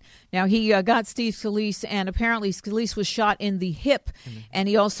 Now, he got Steve Scalise, and apparently Scalise was shot in the hip, and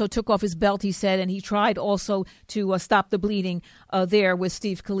he also took off his belt, he said, and he tried also to stop the bleeding there with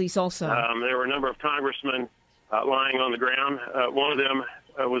Steve Scalise also. There were a number of congressmen lying on the ground. One of them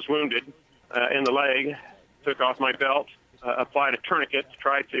was wounded in the leg, took off my belt, applied a tourniquet to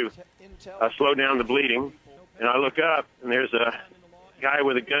try to slow down the bleeding, and I look up, and there's a guy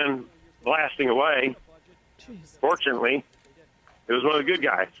with a gun blasting away. Fortunately, it was one of the good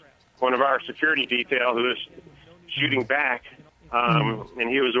guys, one of our security detail who was shooting back, and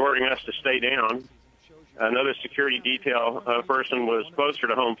he was ordering us to stay down. Another security detail person was closer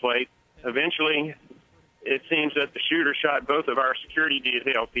to home plate. Eventually, it seems that the shooter shot both of our security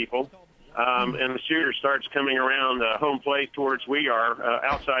detail people, and the shooter starts coming around home plate towards we are,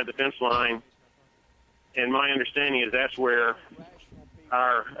 outside the fence line. And my understanding is that's where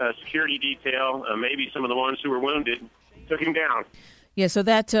our security detail, maybe some of the ones who were wounded, took him down. Yeah, so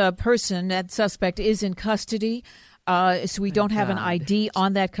that person, that suspect, is in custody. So we don't have an ID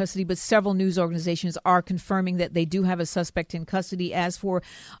on that custody, but several news organizations are confirming that they do have a suspect in custody. As for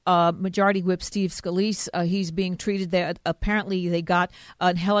Majority Whip Steve Scalise, he's being treated there. Apparently, they got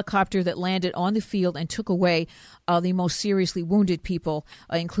a helicopter that landed on the field and took away the most seriously wounded people,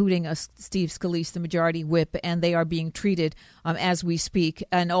 including Steve Scalise, the Majority Whip, and they are being treated as we speak.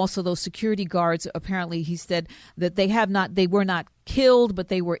 And also those security guards, apparently he said that they were not killed, but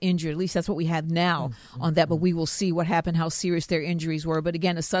they were injured. At least that's what we have now on that. But we will see what happened, how serious their injuries were. But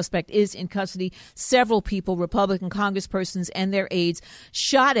again, a suspect is in custody. Several people, Republican congresspersons and their aides,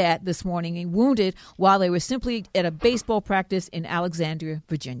 shot at this morning and wounded while they were simply at a baseball practice in Alexandria,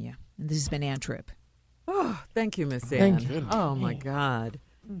 Virginia. And this has been Ann Tripp. Oh, thank you, Miss Ann. Thank you. Oh, my God.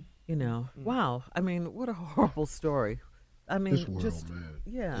 Wow. I mean, what a horrible story. I mean, This world, just, man.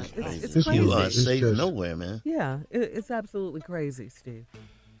 yeah, it's This crazy. You are safe nowhere, man. Yeah, it's absolutely crazy, Steve.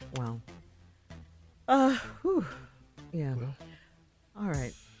 Wow. Whew. Yeah. All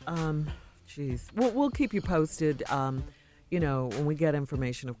right. Geez. We'll keep you posted. When we get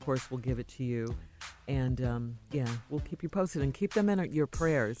information, of course, we'll give it to you. And, we'll keep you posted. And keep them in your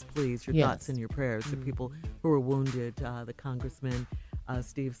prayers, please. Your thoughts and your prayers. The people who were wounded, the congressman,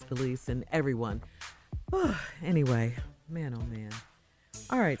 Steve Scalise, and everyone. Anyway, man, oh, man.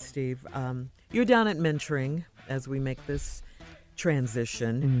 All right, Steve. You're down at mentoring as we make this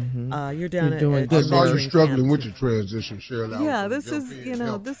transition. You're down at I saw you mentoring struggling camp. with your transition, Cheryl. Yeah, this is,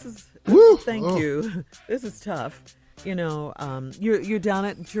 thank you. This is tough. You're down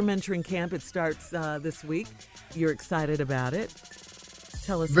at your mentoring camp. It starts this week. You're excited about it.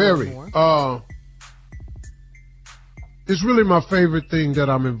 Tell us a little more. It's really my favorite thing that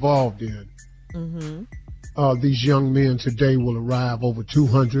I'm involved in. These young men today will arrive, over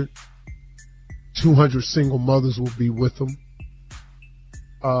 200. 200 single mothers will be with them.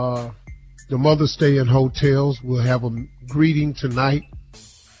 The mothers stay in hotels. We'll have a greeting tonight.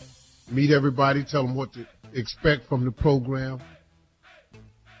 Meet everybody, tell them what to expect from the program.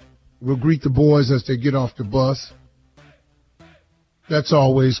 We'll greet the boys as they get off the bus. That's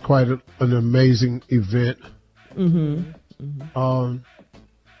always quite an amazing event.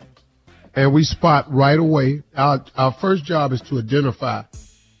 And we spot right away. Our first job is to identify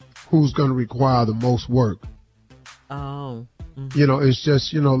who's going to require the most work. Oh. It's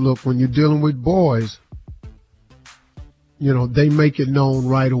just, look, when you're dealing with boys, they make it known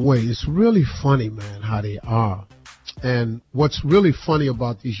right away. It's really funny, man, how they are. And what's really funny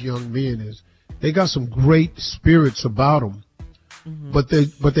about these young men is they got some great spirits about them. But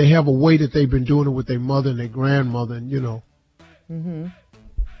they have a way that they've been doing it with their mother and their grandmother, and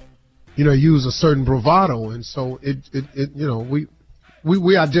use a certain bravado, and so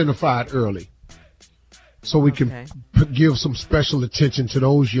we identify it early, so we can give some special attention to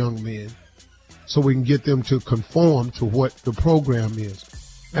those young men, so we can get them to conform to what the program is.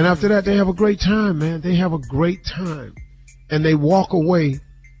 And after that, they have a great time, man. They have a great time, and they walk away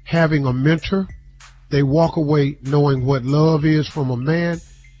having a mentor. They walk away knowing what love is from a man,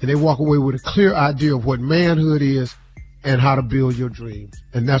 and they walk away with a clear idea of what manhood is and how to build your dreams.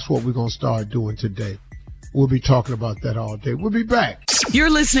 And that's what we're going to start doing today. We'll be talking about that all day. We'll be back. You're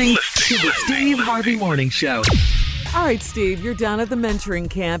listening to the Steve Harvey Morning Show. All right, Steve, you're down at the mentoring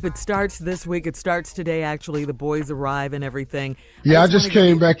camp. It starts this week. It starts today, actually. The boys arrive and everything. Yeah, I just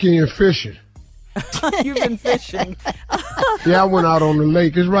came back in fishing. You've been fishing. Yeah, I went out on the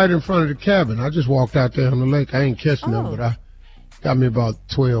lake. It's right in front of the cabin. I just walked out there on the lake. I ain't catching them, but I got me about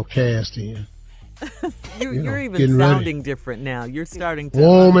 12 casts in. You're even sounding different now. You're starting to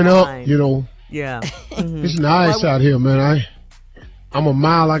warming up, Yeah. It's nice out here, man. I'm a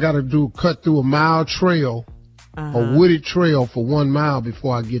mile. I got to cut through a mile trail, a wooded trail for 1 mile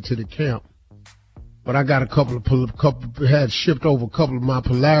before I get to the camp. But I got had shipped over a couple of my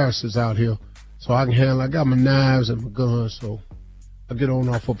Polarises out here, so I can handle. I got my knives and my guns, so I get on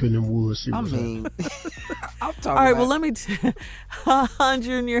off up in the woods. I'm talking all right, about, well, let me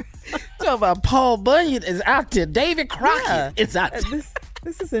Junior. Talking about Paul Bunyan is out there. David Crockett is out there.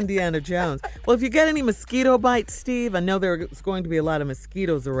 This is Indiana Jones. Well, if you get any mosquito bites, Steve, I know there's going to be a lot of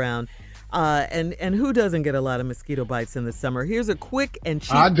mosquitoes around. And who doesn't get a lot of mosquito bites in the summer? Here's a quick and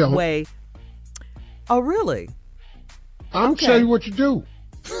cheap way. Oh, really? I'm tell you what you do.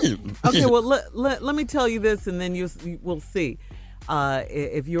 Okay, well, let me tell you this, and then we'll see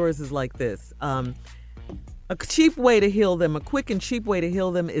if yours is like this. A cheap way to heal them, a quick and cheap way to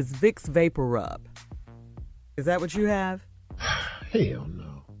heal them is Vicks Vapor Rub. Is that what you have? Hell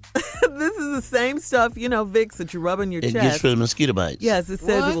no. This is the same stuff, Vicks that you rub on your chest. It gets rid of mosquito bites. Yes, it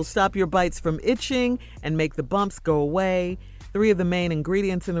says it will stop your bites from itching and make the bumps go away. 3 of the main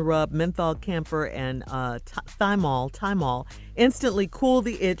ingredients in the rub, menthol, camphor, and thymol, instantly cool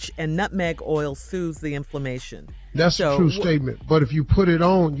the itch, and nutmeg oil soothes the inflammation. That's a true statement. But if you put it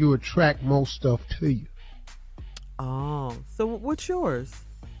on, you attract most stuff to you. Oh, so what's yours?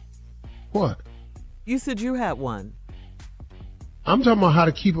 What? You said you had one. I'm talking about how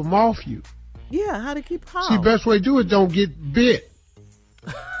to keep them off you. Yeah, how to keep how? See, best way to do it, don't get bit.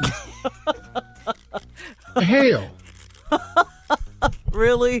 Hell.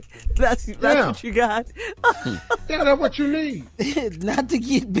 Really? That's what you got? Yeah, that's what you need. Not to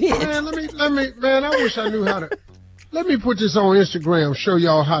get bit. Man, I wish I knew how to. Let me put this on Instagram, show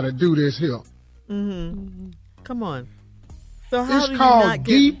y'all how to do this here. Mm-hmm. Come on. So how it's do you called not get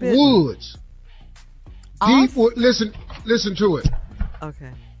Deep bitten? Woods. Deep Wood. Listen to it.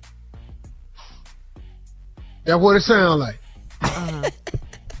 Okay. That's what it sounds like.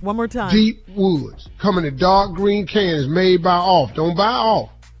 One more time. Deep Woods. Come in a dark green can. It's made by Off. Don't buy Off.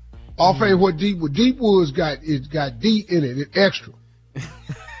 Off ain't what Deep Woods. Deep Woods got deep in it. It's extra.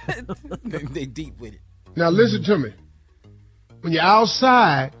 They deep with it. Now listen to me. When you're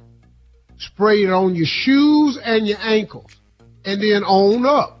outside, spray it on your shoes and your ankles, and then on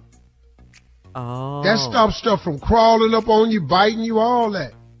up. Oh. That stops stuff from crawling up on you, biting you, all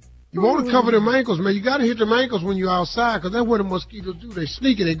that. You want to cover them ankles, man. You got to hit them ankles when you're outside, because that's what the mosquitoes do. They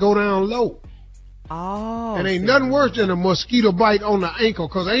sneak it. They go down low. Oh. And ain't nothing worse than a mosquito bite on the ankle,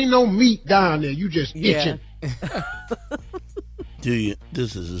 because ain't no meat down there. You just itching. Do you?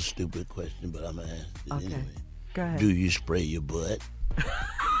 This is a stupid question, but I'm going to ask it anyway. Go ahead. Do you spray your butt?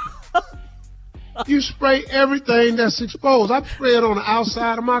 You spray everything that's exposed. I spray it on the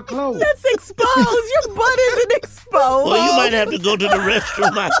outside of my clothes. That's exposed. Your butt isn't exposed. Well, you might have to go to the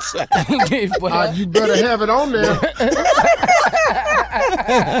restroom outside. You better have it on there.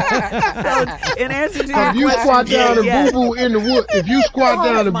 So, in answer to your If you question, squat down and yes. boo-boo in the woods, if you squat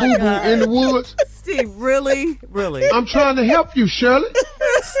down and boo-boo in the woods, Steve, really? I'm trying to help you, Shirley.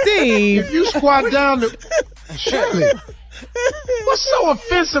 Steve. If you squat down to Shirley, what's so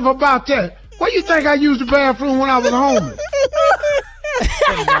offensive about that? Why you think I used the bathroom when I was homeless?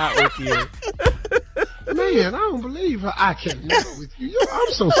 I'm not with you. Man, I don't believe her. I cannot with you.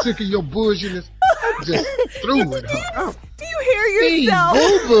 I'm so sick of your bullshitness. I'm just through with her. Do you hear yourself?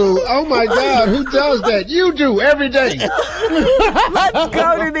 Boo-boo. Oh, my God. Who does that? You do every day. Let's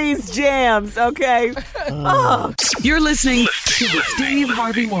go to these jams, okay? You're listening to the Steve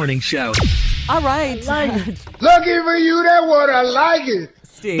Harvey Morning Show. All right. Lucky for you, that what I like it.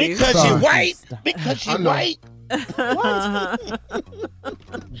 Steve. Because you're white. Because I you're know. white.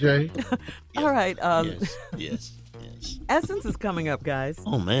 Jay. All right. Yes. Essence is coming up, guys.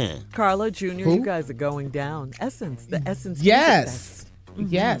 Oh, man. Carla, Junior, Who? you guys are going down. Essence, the Essence Music Yes. Fest.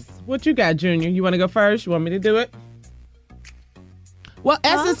 Yes. What you got, Junior? You want to go first? You want me to do it? Well,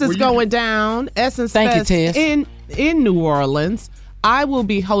 Essence is going down. Essence Thank you, Fest Tess. in New Orleans. I will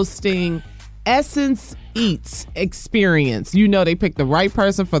be hosting Essence Eats Experience. You know they picked the right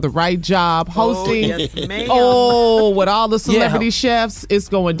person for the right job. Hosting. yes, ma'am. With all the celebrity chefs, it's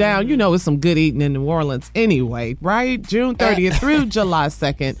going down. You know it's some good eating in New Orleans anyway, right? June 30th through July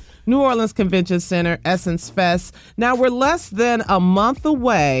 2nd. New Orleans Convention Center, Essence Fest. Now, we're less than a month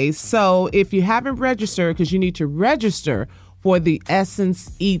away, so if you haven't registered, because you need to register for the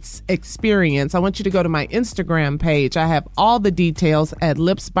Essence Eats Experience, I want you to go to my Instagram page. I have all the details at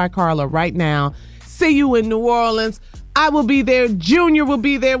Lips by Carla right now. See you in New Orleans. I will be there. Junior will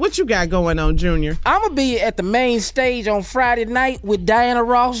be there. What you got going on, Junior? I'm going to be at the main stage on Friday night with Diana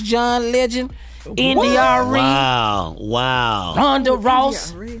Ross, John Legend, Indy R.E. Wow. Ronda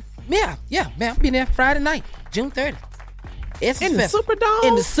Ross. Yeah, man. I'll be there Friday night, June 30th. In the Superdome?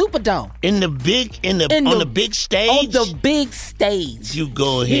 In the Superdome. On the big stage? On the big stage. You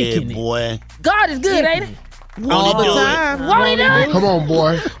go ahead, boy. God is good, ain't it? All the time. Won't he do it? Come on,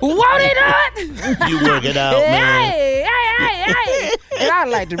 boy. Won't he do it? You work it out, man. Hey. And I'd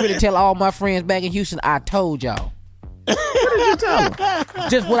like to really tell all my friends back in Houston, I told y'all. What did you tell them?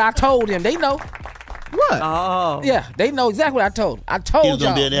 Just what I told them. They know. What? Oh. Yeah, they know exactly what I told them. I told He was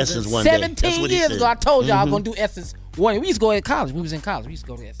y'all. gonna be at Essence one day. 17 years ago, I told y'all I was Mhm. going to do Essence one. We used to go to college. We was in college. We used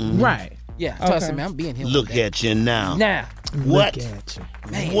to go to Essence. Right. Yeah, I told him, man, I'm being here. Look at you now. Now. What? Look at you.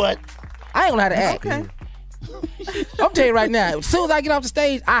 Man. What? I ain't gonna know how to act. Okay. I'm telling you right now, as soon as I get off the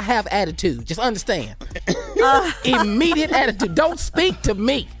stage, I have attitude. Just understand. Immediate attitude. Don't speak to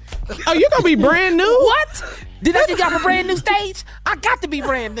me. Oh, you gonna be brand new? What? Did I just got a brand new stage? I got to be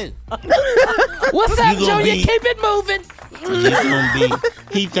brand new. What's up, You gonna Junior? be- Keep it moving. He's gonna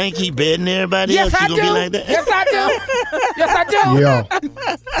be. He think he better than everybody Yes, else. I You gonna do. be like that? Yes, I do. Yes, I do. Yeah.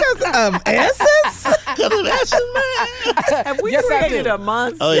 Because of Essence? Cause of Essence, man. Have we Yes, I created do. a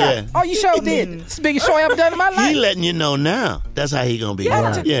monster? Oh, yeah. Oh, you sure did. It's the biggest show I ever done in my life. He letting you know now. That's how he gonna be.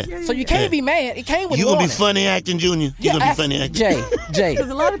 Yeah. So you can't be mad. It came with You gonna be warning. funny acting, Junior? You gonna be funny acting? Jay. Because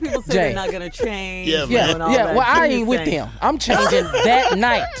a lot of people say Jay. they're not going to change. Yeah, Yeah, man. yeah. Well, I ain't with them. I'm changing that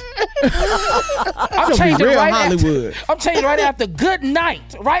night. I'm changing real right Hollywood. after. I'm changing right after Good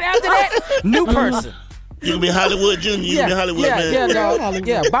Night. Right after that, new person. You gonna be Hollywood, Junior? You gonna be Hollywood, man? Yeah, dog.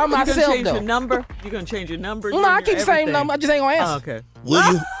 Yeah, by You going to myself change though. your number? You going to change your number? No, I Junior? keep the same Everything? number. I just ain't gonna answer. Oh, okay.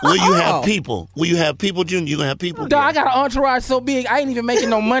 Will you have people? Will you have people, Junior? You gonna have people? Dog, I got an entourage so big, I ain't even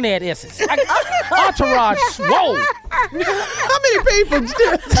making no money at Essence. Entourage swole. How many people?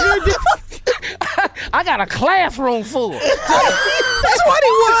 I got a classroom full. 21,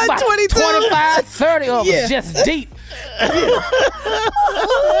 About 22. 25, 30 of Yeah. us just deep.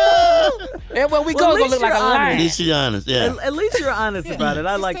 And when we Well, go, at it's gonna least look like a you're line. At least you're honest, yeah. At least you're honest about it.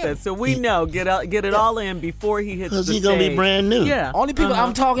 I like that. So we know. Get it all in before he hits the Because stage. he's gonna be brand new. Yeah. Only people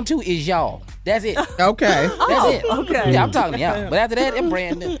I'm talking to is y'all. That's it. Okay. That's it. Okay. Yeah, I'm talking to y'all. But after that, it's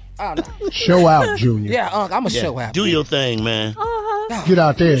brand new. I don't know. Show out, Junior. Yeah, I'm a show out. Do your thing, man. Get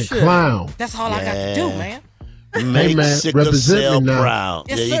out there and clown. That's all I got to do, man. Make man, sickle represent me cell now. proud.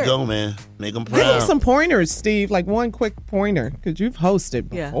 Yes, there sir. you go, man. Make them Give me proud. some pointers, Steve. Like one quick pointer, because you've hosted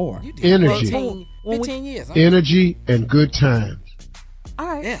before. You did Energy. 15 years. Huh? Energy and good times. All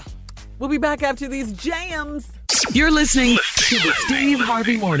right. Yeah. We'll be back after these jams. You're listening to the Steve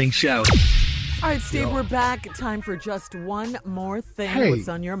Harvey Morning Show. All right, Steve, we're back. Time for just one more thing. Hey. What's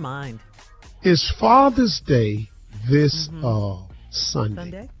on your mind? It's Father's Day this Sunday.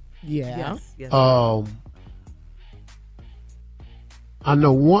 Sunday? Yeah. Yes. I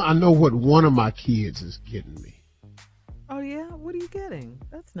know what one of my kids is getting me. Oh, yeah? What are you getting?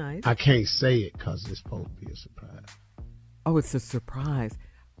 That's nice. I can't say it because it's supposed to be a surprise. Oh, it's a surprise.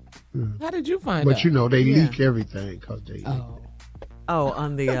 How did you find out? But you know they leak everything because they. Oh,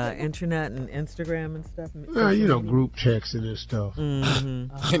 on the internet and Instagram and stuff? You know, group texting and stuff.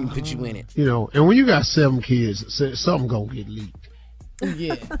 I couldn't put you in it. You know, and when you got 7 kids, something gonna get leaked.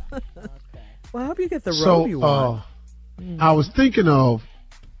 Yeah. Well, I hope you get the robe you want. I was thinking of,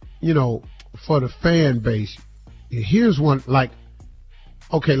 you know, for the fan base, here's one, like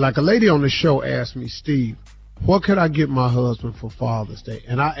a lady on the show asked me, Steve, what could I get my husband for Father's Day?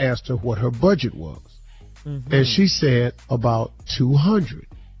 And I asked her what her budget was. And she said about $200.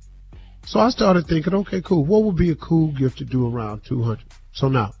 So I started thinking, okay, cool. What would be a cool gift to do around $200? So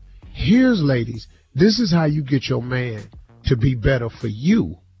now, here's ladies, this is how you get your man to be better for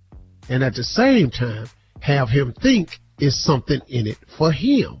you. And at the same time, have him think it's something in it for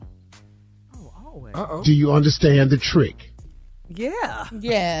him. Oh, always. Do you understand the trick? Yeah.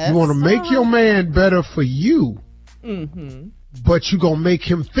 Yes. You want to make your man better for you, but you're going to make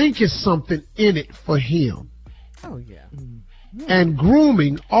him think it's something in it for him. Oh, yeah. And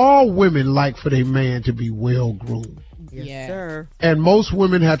grooming, all women like for their man to be well groomed. Yes, sir. And most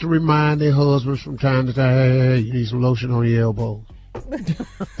women have to remind their husbands from time to time, hey, you need some lotion on your elbows.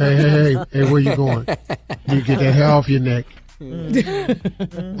 hey, where you going? You get that hair off your neck.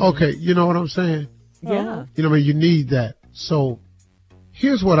 Okay, you know what I'm saying? Yeah. You know what I mean? You need that. So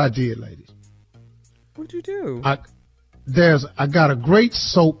here's what I did, ladies. What'd you do? I got a great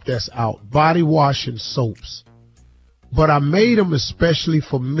soap that's out, body washing soaps. But I made them especially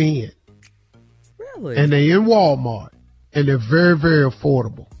for men. Really? And they in Walmart. And they're very, very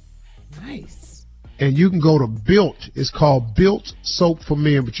affordable. Nice. And you can go to Built. It's called Built Soap for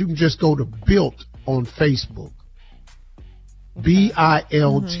Men, but you can just go to Built on Facebook.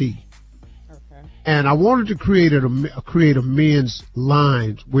 BILT. And I wanted to create a men's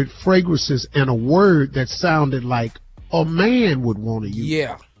line with fragrances and a word that sounded like a man would want to use.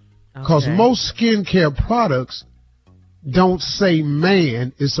 Yeah. Because most skincare products don't say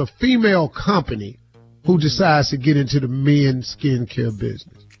man. It's a female company who decides to get into the men's skincare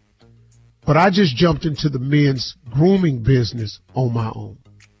business. But I just jumped into the men's grooming business on my own.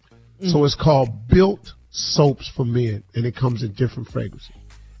 So it's called Built Soaps for Men, and it comes in different fragrances.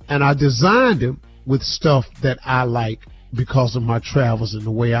 And I designed them with stuff that I like because of my travels and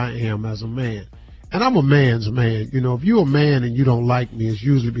the way I am as a man. And I'm a man's man. You know, if you're a man and you don't like me, it's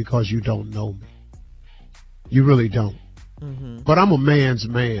usually because you don't know me. You really don't. But I'm a man's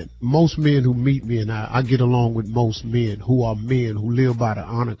man. Most men who meet me and I get along with most men who are men who live by the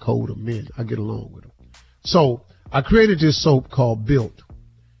honor code of men. I get along with them. So I created this soap called Built.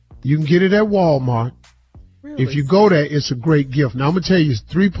 You can get it at Walmart. Really? If you go there, it's a great gift. Now I'm going to tell you, it's a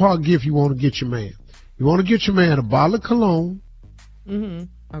 3-part gift you want to get your man. You want to get your man a bottle of cologne.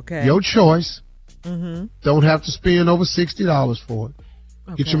 Okay. Your choice. Don't have to spend over $60 for it.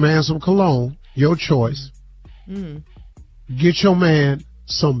 Get your man some cologne. Your choice. Get your man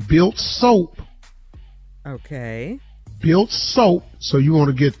some Built soap. Okay. Built soap. So you want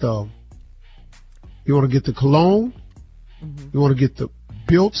to get the cologne. You want to get the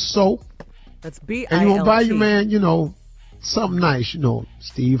Built soap. That's B-I-L-T. And you want to buy your man, something nice,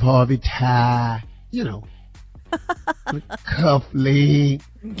 Steve Harvey tie, cuff link,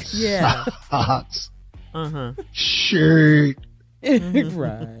 Yeah. socks, Uh-huh. shirt.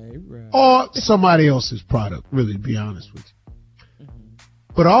 Right. Or somebody else's product, really, to be honest with you.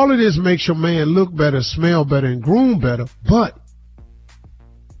 But all of this makes your man look better, smell better, and groom better. But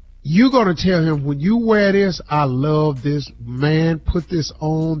you're going to tell him, when you wear this, I love this. Man, put this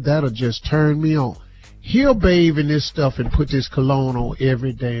on. That'll just turn me on. He'll bathe in this stuff and put this cologne on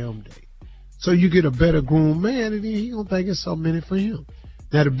every damn day. So you get a better groomed man, and he going to think it's something in it for him.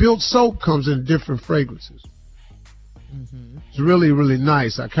 Now, the Built soap comes in different fragrances. It's really, really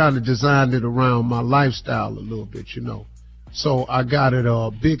nice. I kind of designed it around my lifestyle a little bit, So I got it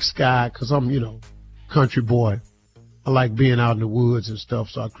Big Sky, because I'm, country boy. I like being out in the woods and stuff,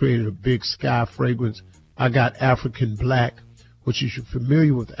 so I created a Big Sky fragrance. I got African Black, which if you're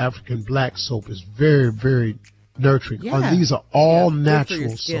familiar with African Black soap, is very, very nurturing. Yeah. These are all Good natural for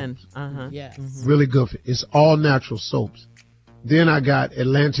your skin. soaps. Uh-huh. Yes. Really good. It's all natural soaps. Then I got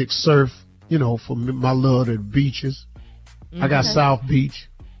Atlantic Surf, for my love at the beaches. I got South Beach.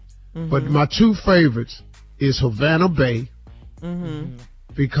 But my two favorites is Havana Bay,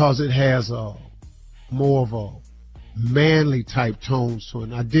 because it has more of a manly type tones to it.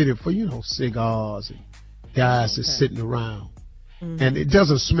 And I did it for, cigars and guys that's sitting around. And it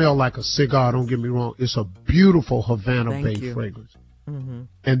doesn't smell like a cigar, don't get me wrong. It's a beautiful Havana Bay fragrance. And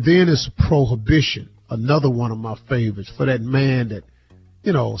then it's Prohibition, another one of my favorites for that man that,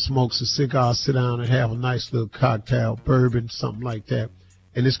 smokes a cigar, sit down and have a nice little cocktail, bourbon, something like that.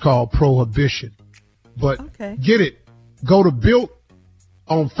 And it's called Prohibition. But get it. Go to Built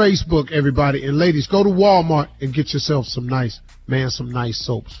on Facebook, everybody. And ladies, go to Walmart and get yourself some nice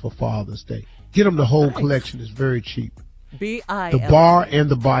soaps for Father's Day. Get them the whole collection. It's very cheap. B-I-L. The bar and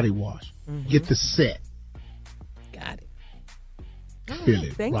the body wash. Get the set. Got it. Feel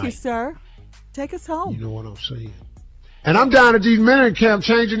it. Thank right. you, sir. Take us home. You know what I'm saying? And I'm down at these mentoring camp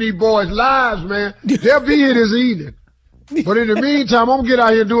changing these boys' lives, man. They'll be here this evening. But in the meantime, I'm going to get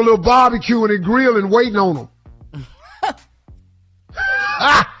out here and do a little barbecue and grill and waiting on them.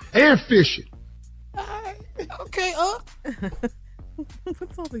 And fishing. Okay,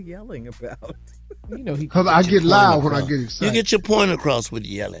 What's all the yelling about? Because I get loud when I get excited. You get your point across with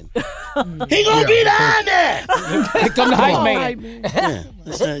yelling. He gonna be down there. Here come the hype man. Yeah,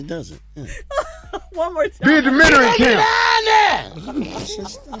 that's how he does it. Yeah. One more time. Be at the mentoring He camp. gonna be down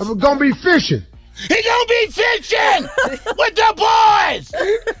there. I'm going to be fishing. He gonna be fishing with the boys.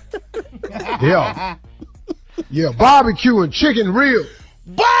 Yeah. Yeah, barbecue and chicken real.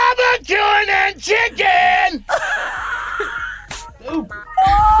 Barbecuing and chicken.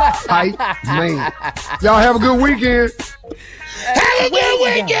 Hype man. Y'all have a good weekend. Have a good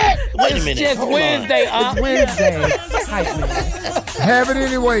weekend. Wait a minute. It's just Hold on. Wednesday, It's Wednesday. Hype man. Have it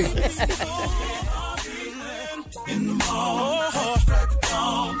anyway.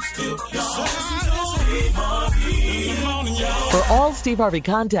 For all Steve Harvey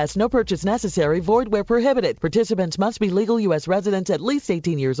contests, no purchase necessary, void where prohibited. Participants must be legal U.S. residents at least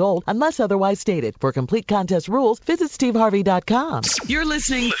 18 years old, unless otherwise stated. For complete contest rules, visit steveharvey.com. You're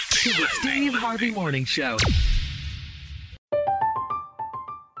listening to the Steve Harvey Morning Show.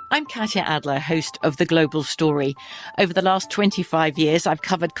 I'm Katya Adler, host of The Global Story. Over the last 25 years, I've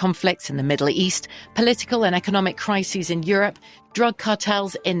covered conflicts in the Middle East, political and economic crises in Europe, drug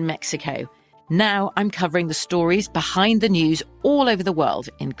cartels in Mexico. Now I'm covering the stories behind the news all over the world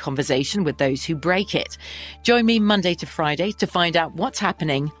in conversation with those who break it. Join me Monday to Friday to find out what's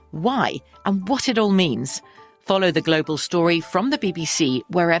happening, why, and what it all means. Follow The Global Story from the BBC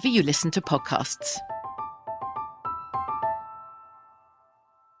wherever you listen to podcasts.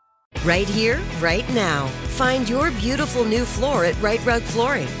 Right here, right now. Find your beautiful new floor at Right Rug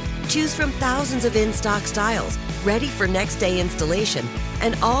Flooring. Choose from thousands of in-stock styles, ready for next day installation,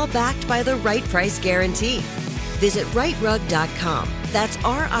 and all backed by the right price guarantee. Visit rightrug.com. That's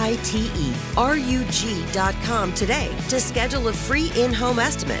RITERUG.com today to schedule a free in-home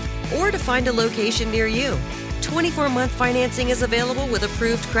estimate or to find a location near you. 24-month financing is available with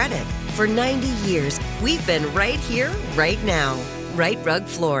approved credit. For 90 years, we've been right here, right now. Right Rug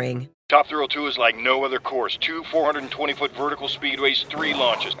Flooring. Top Thrill 2 is like no other course. 2 420-foot vertical speedways, 3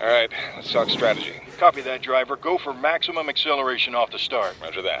 launches. All right, let's talk strategy. Copy that, driver. Go for maximum acceleration off the start.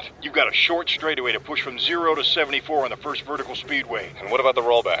 Roger that. You've got a short straightaway to push from 0 to 74 on the first vertical speedway. And what about the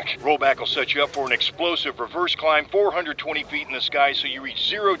rollback? Rollback will set you up for an explosive reverse climb 420 feet in the sky so you reach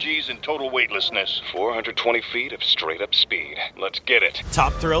 0 G's in total weightlessness. 420 feet of straight-up speed. Let's get it.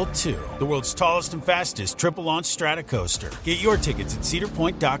 Top Thrill 2, the world's tallest and fastest triple-launch Stratocoaster. Get your tickets at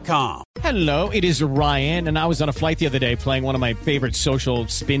cedarpoint.com. Hello, it is Ryan, and I was on a flight the other day playing one of my favorite social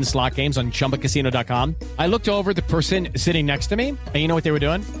spin slot games on ChumbaCasino.com. I looked over at the person sitting next to me, and you know what they were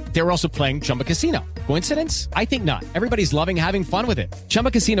doing? They were also playing Chumba Casino. Coincidence? I think not. Everybody's loving having fun with it.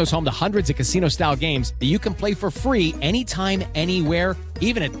 Chumba Casino is home to hundreds of casino-style games that you can play for free anytime, anywhere,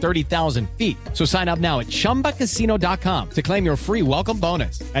 even at 30,000 feet. So sign up now at ChumbaCasino.com to claim your free welcome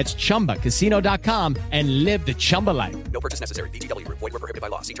bonus. That's ChumbaCasino.com and live the Chumba life. No purchase necessary. VGW. Void where prohibited by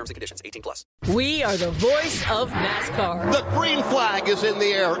law. See terms and conditions. 18+. We are the voice of NASCAR. The green flag is in the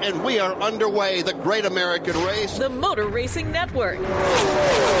air, and we are underway. The Great American Race. The Motor Racing Network.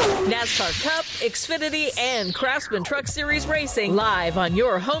 NASCAR Cup, Xfinity, and Craftsman Truck Series Racing live on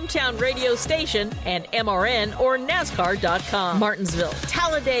your hometown radio station and MRN or NASCAR.com. Martinsville,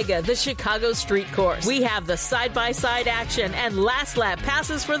 Talladega, the Chicago Street Course. We have the side-by-side action and last lap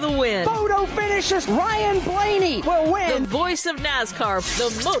passes for the win. Photo finishes. Ryan Blaney will win. The voice of NASCAR,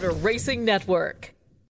 the Motor Racing Network.